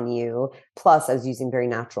effect on you. Plus I was using very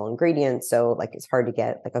natural ingredients. So like, it's hard to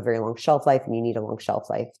get like a very long shelf life, and you need a long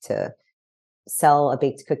shelf life to sell a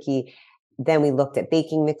baked cookie. Then we looked at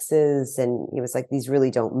baking mixes, and it was like, these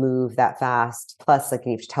really don't move that fast. Plus like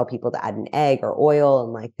you need to tell people to add an egg or oil,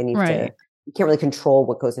 and like they need to, you can't really control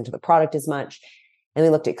what goes into the product as much. And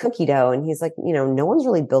we looked at cookie dough, and he's like, no one's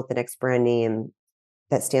really built the next brand name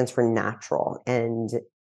that stands for natural. And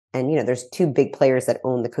there's two big players that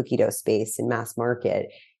own the cookie dough space in mass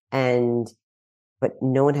market. But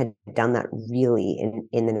no one had done that really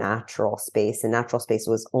in the natural space. The natural space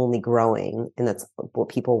was only growing, and that's what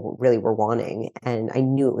people really were wanting. And I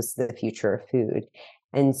knew it was the future of food.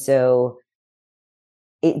 And so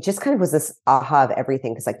it just kind of was this aha of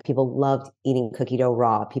everything, because like people loved eating cookie dough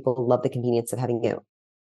raw. People loved the convenience of having it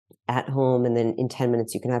at home. And then in 10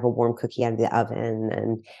 minutes, you can have a warm cookie out of the oven.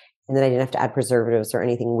 And then I didn't have to add preservatives or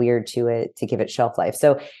anything weird to it to give it shelf life.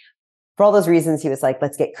 So for all those reasons, he was like,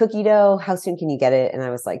 let's get cookie dough. How soon can you get it? And I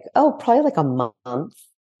was like, oh, probably like a month.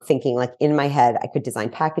 Thinking like in my head, I could design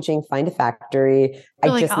packaging, find a factory.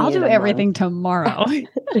 I'll do everything tomorrow.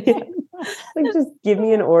 Like, just give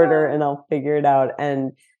me an order and I'll figure it out.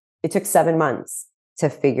 And it took 7 months to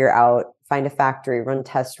figure out, find a factory, run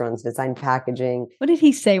test runs, design packaging. What did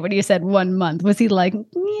he say when you said 1 month? Was he like,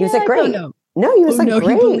 he was like, great. No, he was like, great.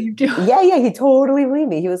 He believed you. Yeah, he totally believed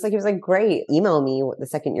me. He was like, great. Email me the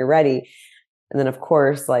second you're ready. And then, of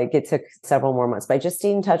course, like it took several more months, but I just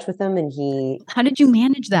stayed in touch with him and he. How did you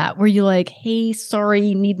manage that? Were you like, hey,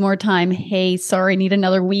 sorry, need more time. Hey, sorry, need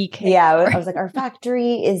another week. Hey, yeah, sorry. I was like, our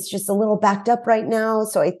factory is just a little backed up right now.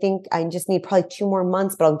 So I think I just need probably 2 more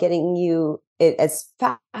months, but I'm getting you it as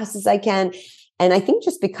fast as I can. And I think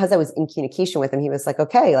just because I was in communication with him, he was like,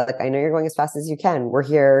 okay, like, I know you're going as fast as you can. We're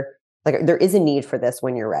here. Like, there is a need for this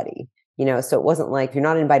when you're ready, so it wasn't like, you're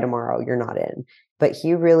not in by tomorrow, you're not in, but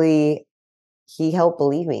he helped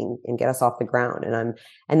believe me and get us off the ground.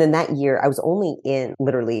 And then that year I was only in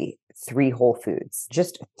literally 3 Whole Foods,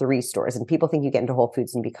 just 3 stores. And people think you get into Whole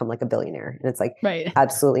Foods and you become like a billionaire. And it's like, right.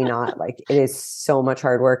 Absolutely not. Like, it is so much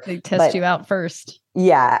hard work. They test you out first.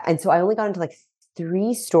 Yeah. And so I only got into like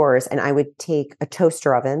 3 stores, and I would take a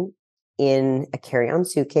toaster oven in a carry-on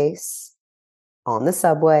suitcase on the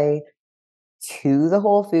subway to the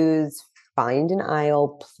Whole Foods, find an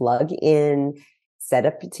aisle, plug in, set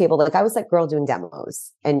up a table. Like, I was that girl doing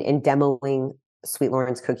demos and demoing Sweet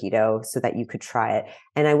Loren's cookie dough so that you could try it.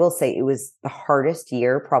 And I will say it was the hardest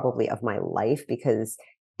year probably of my life, because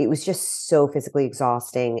it was just so physically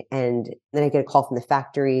exhausting. And then I get a call from the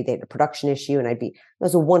factory. They had a production issue, and it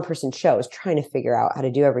was a 1-person show. I was trying to figure out how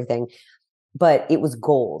to do everything. But it was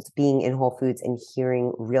gold being in Whole Foods and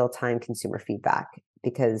hearing real-time consumer feedback,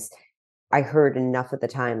 because I heard enough at the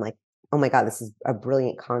time, like, oh my God, this is a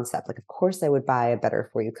brilliant concept. Like, of course I would buy a better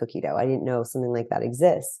for you cookie dough. I didn't know something like that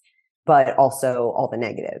exists. But also all the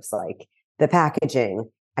negatives, like the packaging,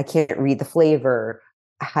 I can't read the flavor.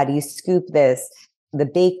 How do you scoop this? The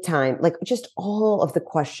bake time, like just all of the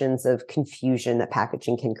questions of confusion that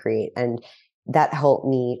packaging can create. And that helped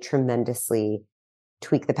me tremendously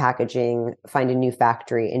tweak the packaging, find a new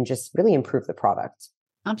factory, and just really improve the product.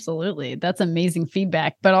 Absolutely. That's amazing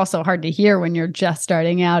feedback, but also hard to hear when you're just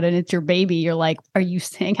starting out and it's your baby. You're like, are you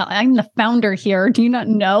saying I'm the founder here? Do you not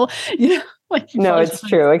know? Like, no, it's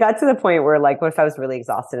true. It got to the point where, like, what if I was really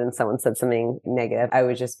exhausted and someone said something negative? I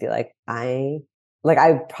would just be like, I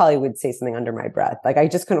probably would say something under my breath. Like, I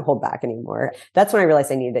just couldn't hold back anymore. That's when I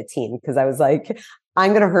realized I needed a team, because I was like,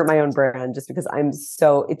 I'm going to hurt my own brand just because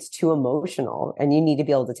it's too emotional, and you need to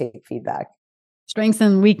be able to take feedback. Strengths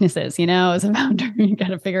and weaknesses, as a founder, you got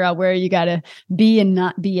to figure out where you got to be and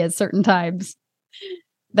not be at certain times.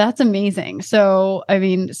 That's amazing. So, I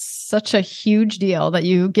mean, such a huge deal that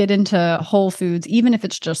you get into Whole Foods, even if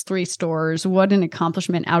it's just 3 stores. What an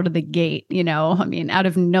accomplishment out of the gate, I mean, out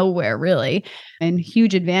of nowhere, really. And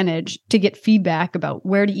huge advantage to get feedback about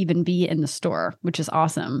where to even be in the store, which is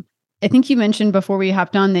awesome. I think you mentioned before we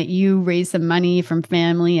hopped on that you raised some money from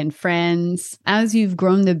family and friends. As you've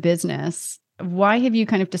grown the business, why have you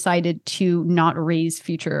kind of decided to not raise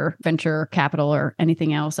future venture capital or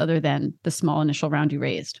anything else other than the small initial round you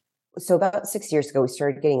raised? So about 6 years ago, we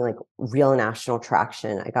started getting like real national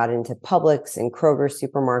traction. I got into Publix and Kroger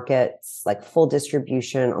supermarkets, like full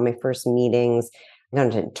distribution on my first meetings. I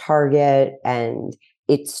got into Target, and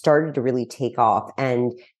it started to really take off,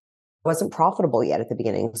 and it wasn't profitable yet at the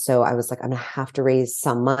beginning. So I was like, I'm going to have to raise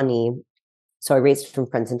some money. So I raised from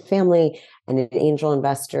friends and family and an angel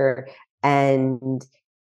investor, and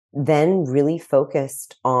then really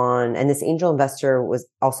focused on, and this angel investor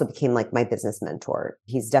became like my business mentor.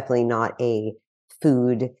 He's definitely not a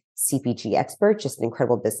food CPG expert, just an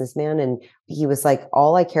incredible businessman. And he was like,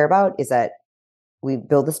 all I care about is that we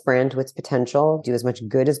build this brand to its potential, do as much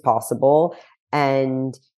good as possible,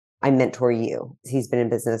 and I mentor you. He's been in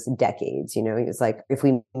business decades. He was like, if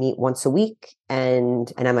we meet once a week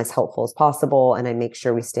and I'm as helpful as possible and I make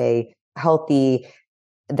sure we stay healthy,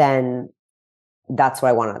 then that's what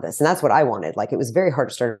I want out of this. And that's what I wanted. Like, it was very hard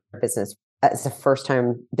to start a business as a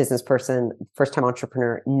first-time business person, first-time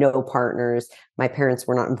entrepreneur, no partners. My parents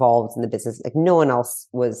were not involved in the business. Like, no one else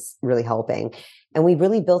was really helping. And we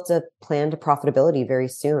really built a plan to profitability very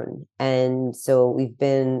soon. And so we've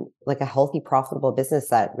been like a healthy, profitable business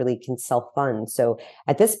that really can self-fund. So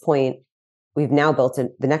at this point, we've now built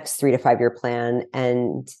the next 3 to 5 year plan,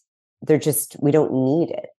 and we don't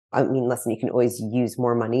need it. I mean, listen, you can always use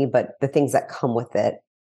more money, but the things that come with it,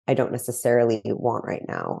 I don't necessarily want right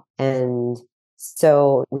now. And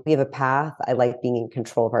so we have a path. I like being in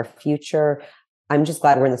control of our future. I'm just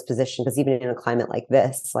glad we're in this position, because even in a climate like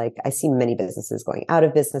this, like, I see many businesses going out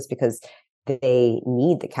of business because they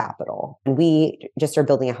need the capital. And we just are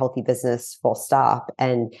building a healthy business, full stop.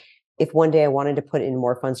 And if one day I wanted to put in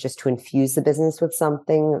more funds just to infuse the business with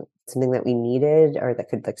something that we needed, or that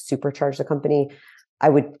could like supercharge the company, I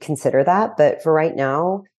would consider that. But for right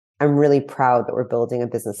now, I'm really proud that we're building a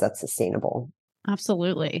business that's sustainable.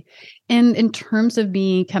 Absolutely. And in terms of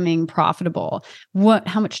becoming profitable,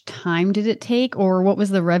 how much time did it take, or what was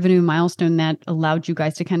the revenue milestone that allowed you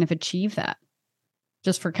guys to kind of achieve that?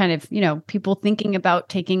 just for kind of, people thinking about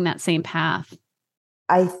taking that same path?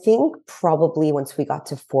 I think probably once we got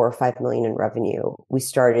to 4 or 5 million in revenue, we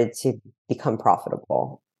started to become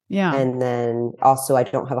profitable. Yeah. And then also, I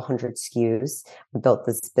don't have 100 SKUs. We built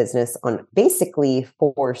this business on basically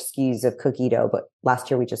 4 SKUs of cookie dough. But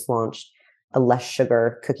last year we just launched a less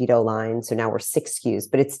sugar cookie dough line. So now we're 6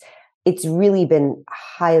 SKUs. But it's really been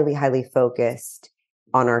highly, highly focused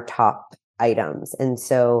on our top items. And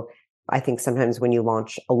so I think sometimes when you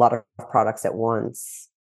launch a lot of products at once,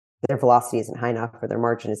 their velocity isn't high enough or their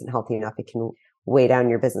margin isn't healthy enough. It can weigh down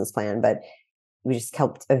your business plan. But we just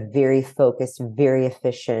kept a very focused, very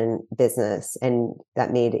efficient business. And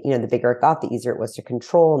that made, the bigger it got, the easier it was to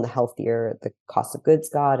control, and the healthier the cost of goods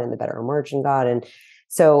got and the better our margin got. And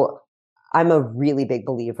so I'm a really big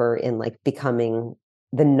believer in like becoming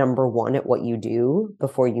the number one at what you do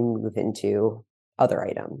before you move into other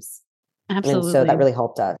items. Absolutely. And so that really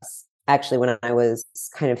helped us. Actually, when I was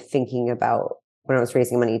kind of thinking about when I was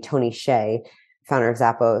raising money, Tony Hsieh, founder of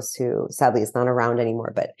Zappos, who sadly is not around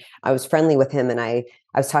anymore, but I was friendly with him, and I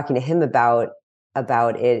was talking to him about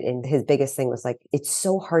it. And his biggest thing was like, it's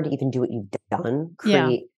so hard to even do what you've done,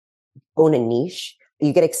 own a niche.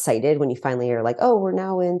 You get excited when you finally are like, oh, we're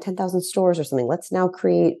now in 10,000 stores or something. Let's now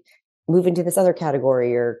move into this other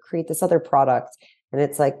category or create this other product. And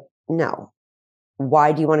it's like, no,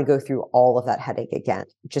 why do you want to go through all of that headache again?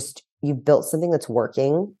 Just, you've built something that's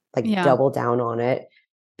working, double down on it,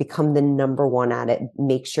 become the number one at it,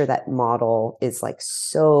 make sure that model is like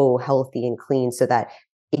so healthy and clean so that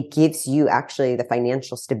it gives you actually the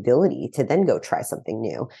financial stability to then go try something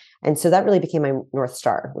new. And so that really became my North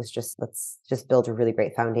Star, was just, let's just build a really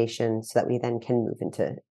great foundation so that we then can move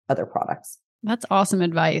into other products. That's awesome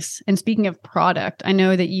advice. And speaking of product, I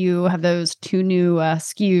know that you have those 2 new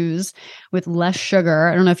SKUs with less sugar.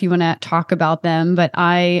 I don't know if you want to talk about them, but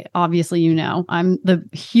I'm the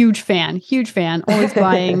huge fan, always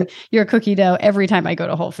buying your cookie dough every time I go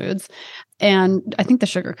to Whole Foods. And I think the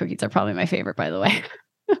sugar cookies are probably my favorite, by the way.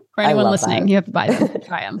 For anyone listening, you have to buy them,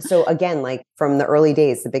 try them. So again, like from the early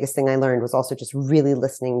days, the biggest thing I learned was also just really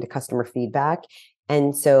listening to customer feedback.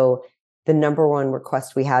 And so the number one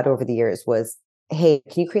request we had over the years was, hey,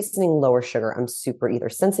 can you create something lower sugar? I'm super either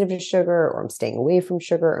sensitive to sugar, or I'm staying away from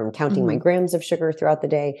sugar, or I'm counting my grams of sugar throughout the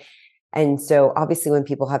day. And so obviously when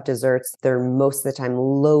people have desserts, they're most of the time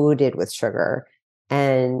loaded with sugar.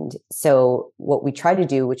 And so what we try to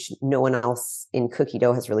do, which no one else in cookie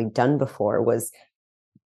dough has really done before, was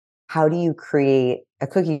how do you create a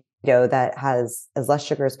cookie dough that has as less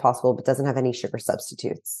sugar as possible, but doesn't have any sugar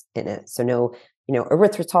substitutes in it? So no,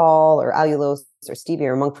 erythritol or allulose or stevia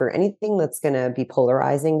or monk fruit, anything that's going to be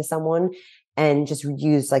polarizing to someone, and just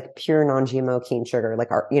use like pure non-GMO cane sugar.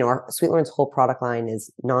 Like our Sweet Loren's whole product line is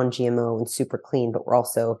non-GMO and super clean, but we're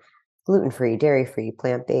also gluten-free, dairy-free,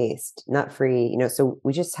 plant-based, nut-free, so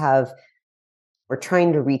we're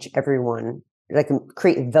trying to reach everyone, like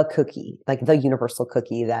create the cookie, like the universal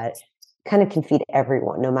cookie that kind of can feed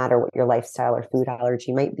everyone, no matter what your lifestyle or food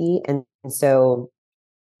allergy might be. And so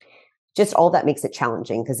just all that makes it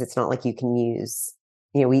challenging, because it's not like you can use,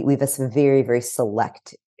 we have a very, very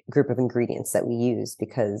select group of ingredients that we use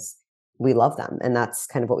because we love them. And that's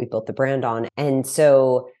kind of what we built the brand on. And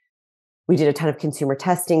so we did a ton of consumer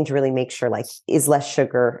testing to really make sure, like, is less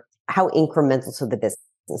sugar, how incremental to the business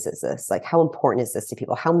is this? Like, how important is this to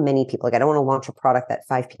people? How many people? Like, I don't want to launch a product that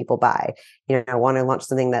 5 people buy. I want to launch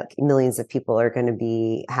something that millions of people are going to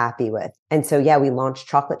be happy with. And so, we launched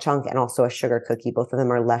chocolate chunk and also a sugar cookie. Both of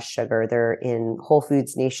them are less sugar. They're in Whole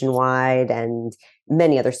Foods nationwide and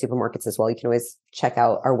many other supermarkets as well. You can always check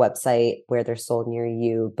out our website where they're sold near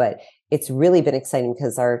you. But it's really been exciting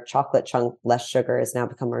because our chocolate chunk less sugar has now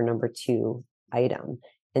become our number 2 item.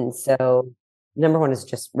 And so number 1 is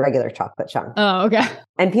just regular chocolate chunk. Oh, okay.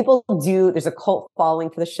 And there's a cult following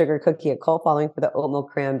for the sugar cookie, a cult following for the oat milk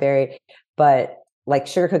cranberry, but like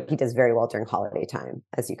sugar cookie does very well during holiday time,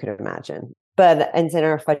 as you could imagine. And in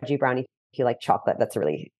our fudgy brownie, if you like chocolate, that's a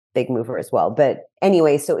really big mover as well. But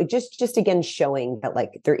anyway, so it just again showing that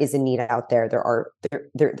like there is a need out there.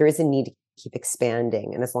 There is a need to keep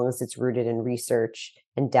expanding. And as long as it's rooted in research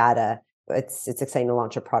and data, it's exciting to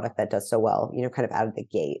launch a product that does so well, kind of out of the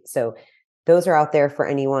gate. So those are out there for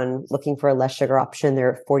anyone looking for a less sugar option.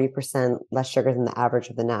 They're 40% less sugar than the average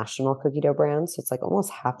of the national cookie dough brands. So it's like almost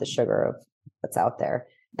half the sugar of what's out there.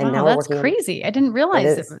 And now that's crazy. I didn't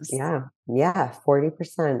realize it was. Yeah,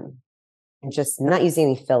 40%. And just not using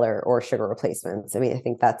any filler or sugar replacements. I mean, I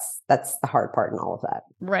think that's the hard part in all of that.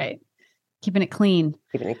 Right. Keeping it clean.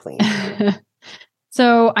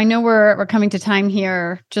 So I know we're coming to time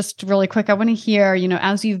here. Just really quick, I want to hear,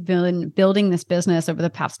 as you've been building this business over the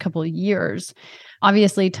past couple of years,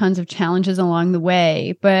 obviously tons of challenges along the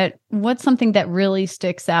way, but what's something that really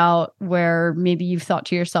sticks out where maybe you've thought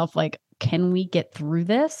to yourself, like, can we get through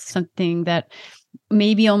this? Something that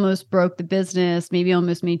maybe almost broke the business, maybe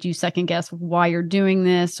almost made you second guess why you're doing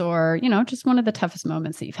this, or, just one of the toughest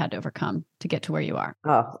moments that you've had to overcome to get to where you are.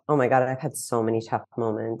 Oh my God. I've had so many tough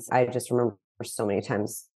moments. I just remember so many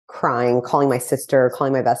times crying, calling my sister,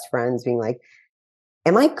 calling my best friends, being like,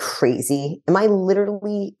 am I crazy? Am I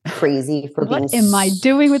literally crazy for being what am I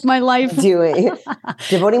doing with my life?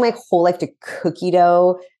 Devoting my whole life to cookie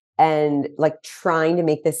dough and like trying to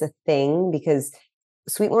make this a thing, because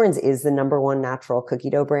Sweet Loren's is the number one natural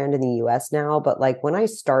cookie dough brand in the US now. But like when I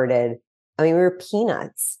started, I mean, we were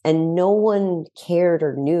peanuts and no one cared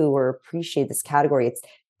or knew or appreciated this category.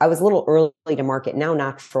 I was a little early to market. Now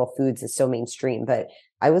natural foods is so mainstream, but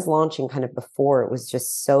I was launching kind of before it was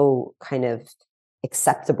just so kind of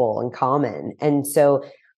acceptable and common. And so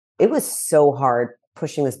it was so hard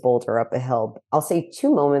pushing this boulder up a hill. I'll say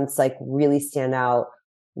two moments like really stand out.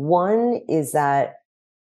 One is that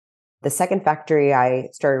the second factory I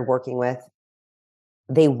started working with,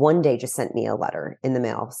 they one day just sent me a letter in the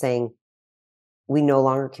mail saying, we no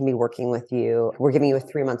longer can be working with you. We're giving you a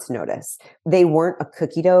 3 months notice. They weren't a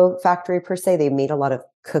cookie dough factory per se. They made a lot of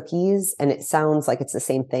cookies, and it sounds like it's the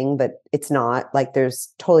same thing, but it's not. Like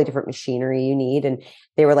there's totally different machinery you need. And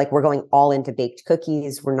they were like, we're going all into baked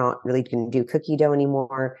cookies. We're not really going to do cookie dough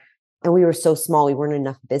anymore. And we were so small. We weren't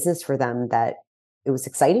enough business for them that it was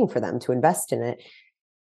exciting for them to invest in it.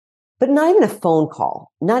 But not even a phone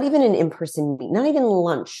call, not even an in-person meet, not even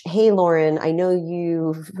lunch. Hey, Loren, I know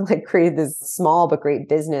you like created this small but great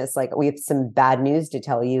business. Like we have some bad news to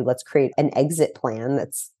tell you. Let's create an exit plan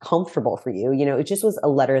that's comfortable for you. It just was a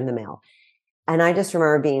letter in the mail. And I just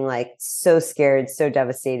remember being like so scared, so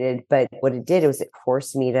devastated. But what it did was it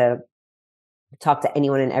forced me to talk to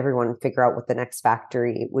anyone and everyone and figure out what the next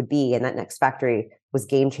factory would be. And that next factory was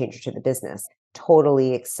game changer to the business,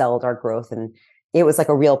 totally excelled our growth. And it was like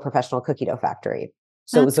a real professional cookie dough factory.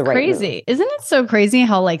 So That's it was the right crazy. move. Isn't it so crazy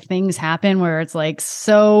how like things happen where it's like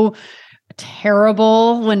so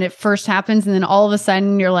terrible when it first happens, and then all of a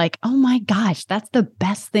sudden you're like, oh my gosh, that's the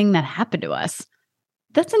best thing that happened to us.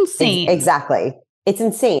 That's insane. Exactly. It's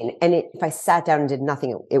insane. And if I sat down and did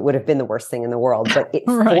nothing, it would have been the worst thing in the world. But it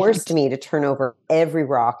Right. forced me to turn over every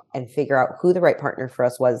rock and figure out who the right partner for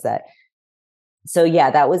us was. So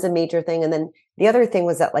yeah, that was a major thing. And then the other thing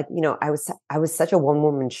was that, like, I was such a one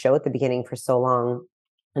woman show at the beginning for so long.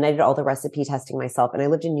 And I did all the recipe testing myself. And I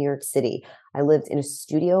lived in New York City. I lived in a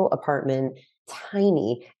studio apartment,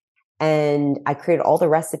 tiny. And I created all the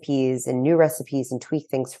recipes and new recipes and tweaked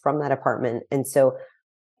things from that apartment.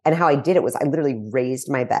 And how I did it was I literally raised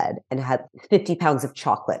my bed and had 50 pounds of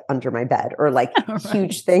chocolate under my bed, or like right.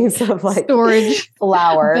 Huge things of like storage,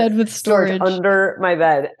 flour, bed with storage under my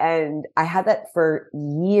bed. And I had that for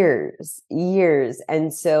years.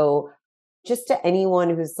 And so just to anyone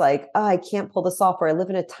who's like, oh, I can't pull this off, or I live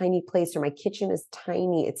in a tiny place, or my kitchen is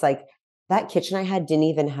tiny. It's like that kitchen I had didn't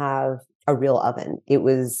even have a real oven.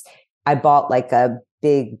 I bought like a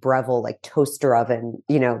big Breville, like toaster oven,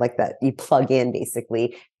 like that you plug in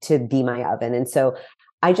basically to be my oven. And so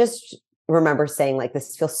I just remember saying like,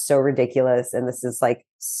 this feels so ridiculous. And this is like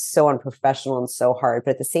so unprofessional and so hard.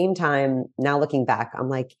 But at the same time, now looking back, I'm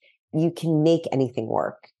like, you can make anything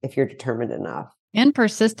work if you're determined enough. And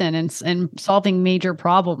persistent and solving major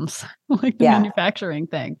problems like the manufacturing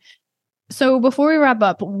thing. So before we wrap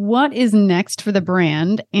up, what is next for the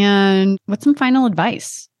brand, and what's some final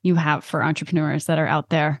advice you have for entrepreneurs that are out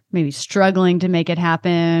there, maybe struggling to make it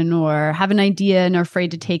happen, or have an idea and are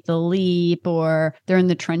afraid to take the leap, or they're in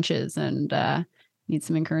the trenches and need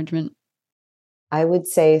some encouragement? I would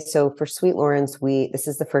say, so for Sweet Loren's, this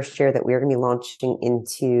is the first year that we're going to be launching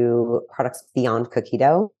into products beyond cookie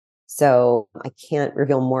dough. So I can't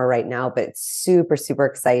reveal more right now, but it's super, super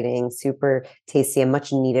exciting, super tasty, a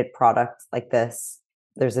much needed product like this.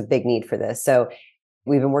 There's a big need for this. So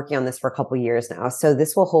we've been working on this for a couple of years now. So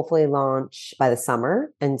this will hopefully launch by the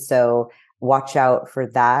summer. And so watch out for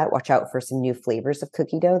that. Watch out for some new flavors of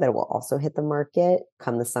cookie dough that will also hit the market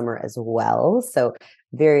come the summer as well. So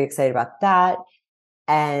very excited about that.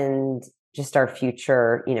 And just our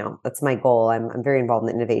future, that's my goal. I'm very involved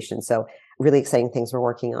in innovation. So really exciting things we're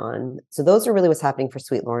working on. So those are really what's happening for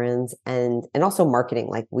Sweet Loren's, and also marketing.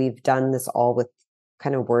 Like we've done this all with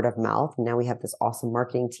kind of word of mouth. And now we have this awesome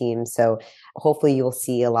marketing team. So hopefully you'll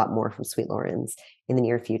see a lot more from Sweet Loren's in the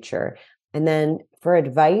near future. And then for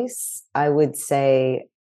advice, I would say,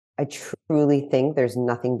 I truly think there's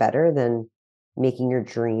nothing better than making your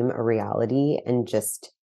dream a reality. And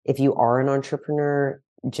just, if you are an entrepreneur,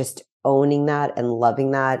 just owning that and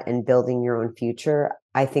loving that and building your own future.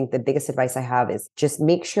 I think the biggest advice I have is just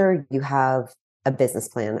make sure you have a business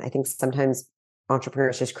plan. I think sometimes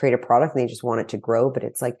entrepreneurs just create a product and they just want it to grow, but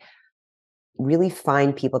it's like really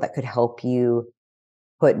find people that could help you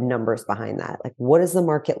put numbers behind that. Like, what does the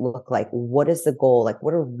market look like? What is the goal? Like,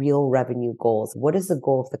 what are real revenue goals? What is the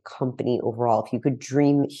goal of the company overall? If you could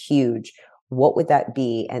dream huge, what would that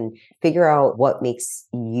be? And figure out what makes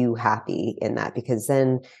you happy in that, because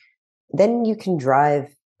then you can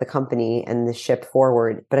drive the company and the ship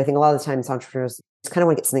forward. But I think a lot of the times entrepreneurs just kind of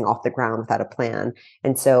want to get something off the ground without a plan.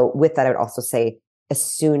 And so with that, I would also say, as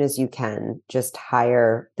soon as you can, just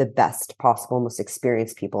hire the best possible, most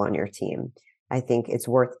experienced people on your team. I think it's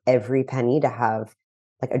worth every penny to have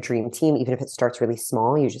like a dream team, even if it starts really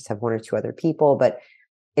small. You just have one or two other people, but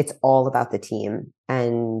it's all about the team.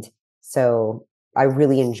 And so I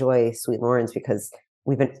really enjoy Sweet Loren's because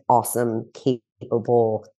we've an awesome,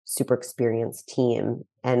 capable, super experienced team.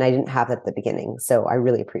 And I didn't have that at the beginning. So I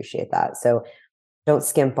really appreciate that. So don't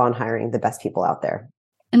skimp on hiring the best people out there.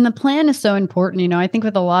 And the plan is so important. I think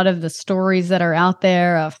with a lot of the stories that are out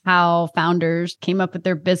there of how founders came up with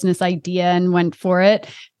their business idea and went for it,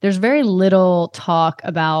 there's very little talk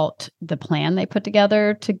about the plan they put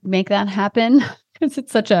together to make that happen, because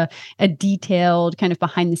it's such a detailed kind of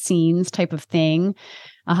behind the scenes type of thing.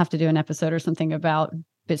 I'll have to do an episode or something about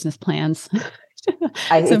business plans.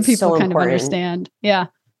 So people kind of understand. Yeah.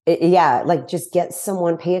 Like just get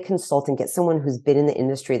someone, pay a consultant, get someone who's been in the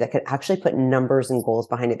industry that could actually put numbers and goals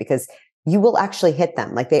behind it, because you will actually hit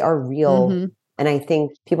them. Like, they are real. Mm-hmm. And I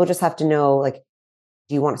think people just have to know, like,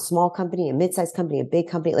 do you want a small company, a mid-sized company, a big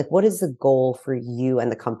company? Like, what is the goal for you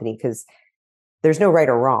and the company? Because there's no right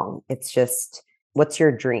or wrong. It's just, what's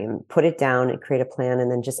your dream? Put it down and create a plan,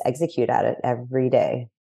 and then just execute at it every day.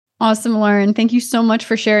 Awesome, Loren. Thank you so much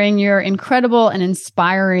for sharing your incredible and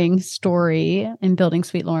inspiring story in building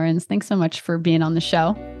Sweet Loren's. Thanks so much for being on the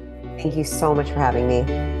show. Thank you so much for having me.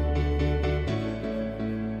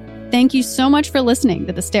 Thank you so much for listening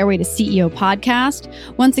to the Stairway to CEO podcast.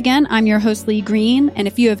 Once again, I'm your host, Lee Green. And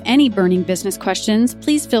if you have any burning business questions,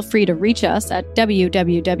 please feel free to reach us at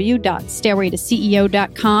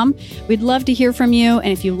www.stairwaytoceo.com. We'd love to hear from you.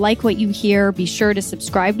 And if you like what you hear, be sure to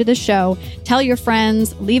subscribe to the show, tell your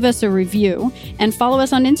friends, leave us a review, and follow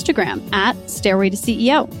us on Instagram at Stairway to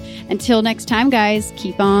CEO. Until next time, guys,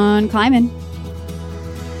 keep on climbing.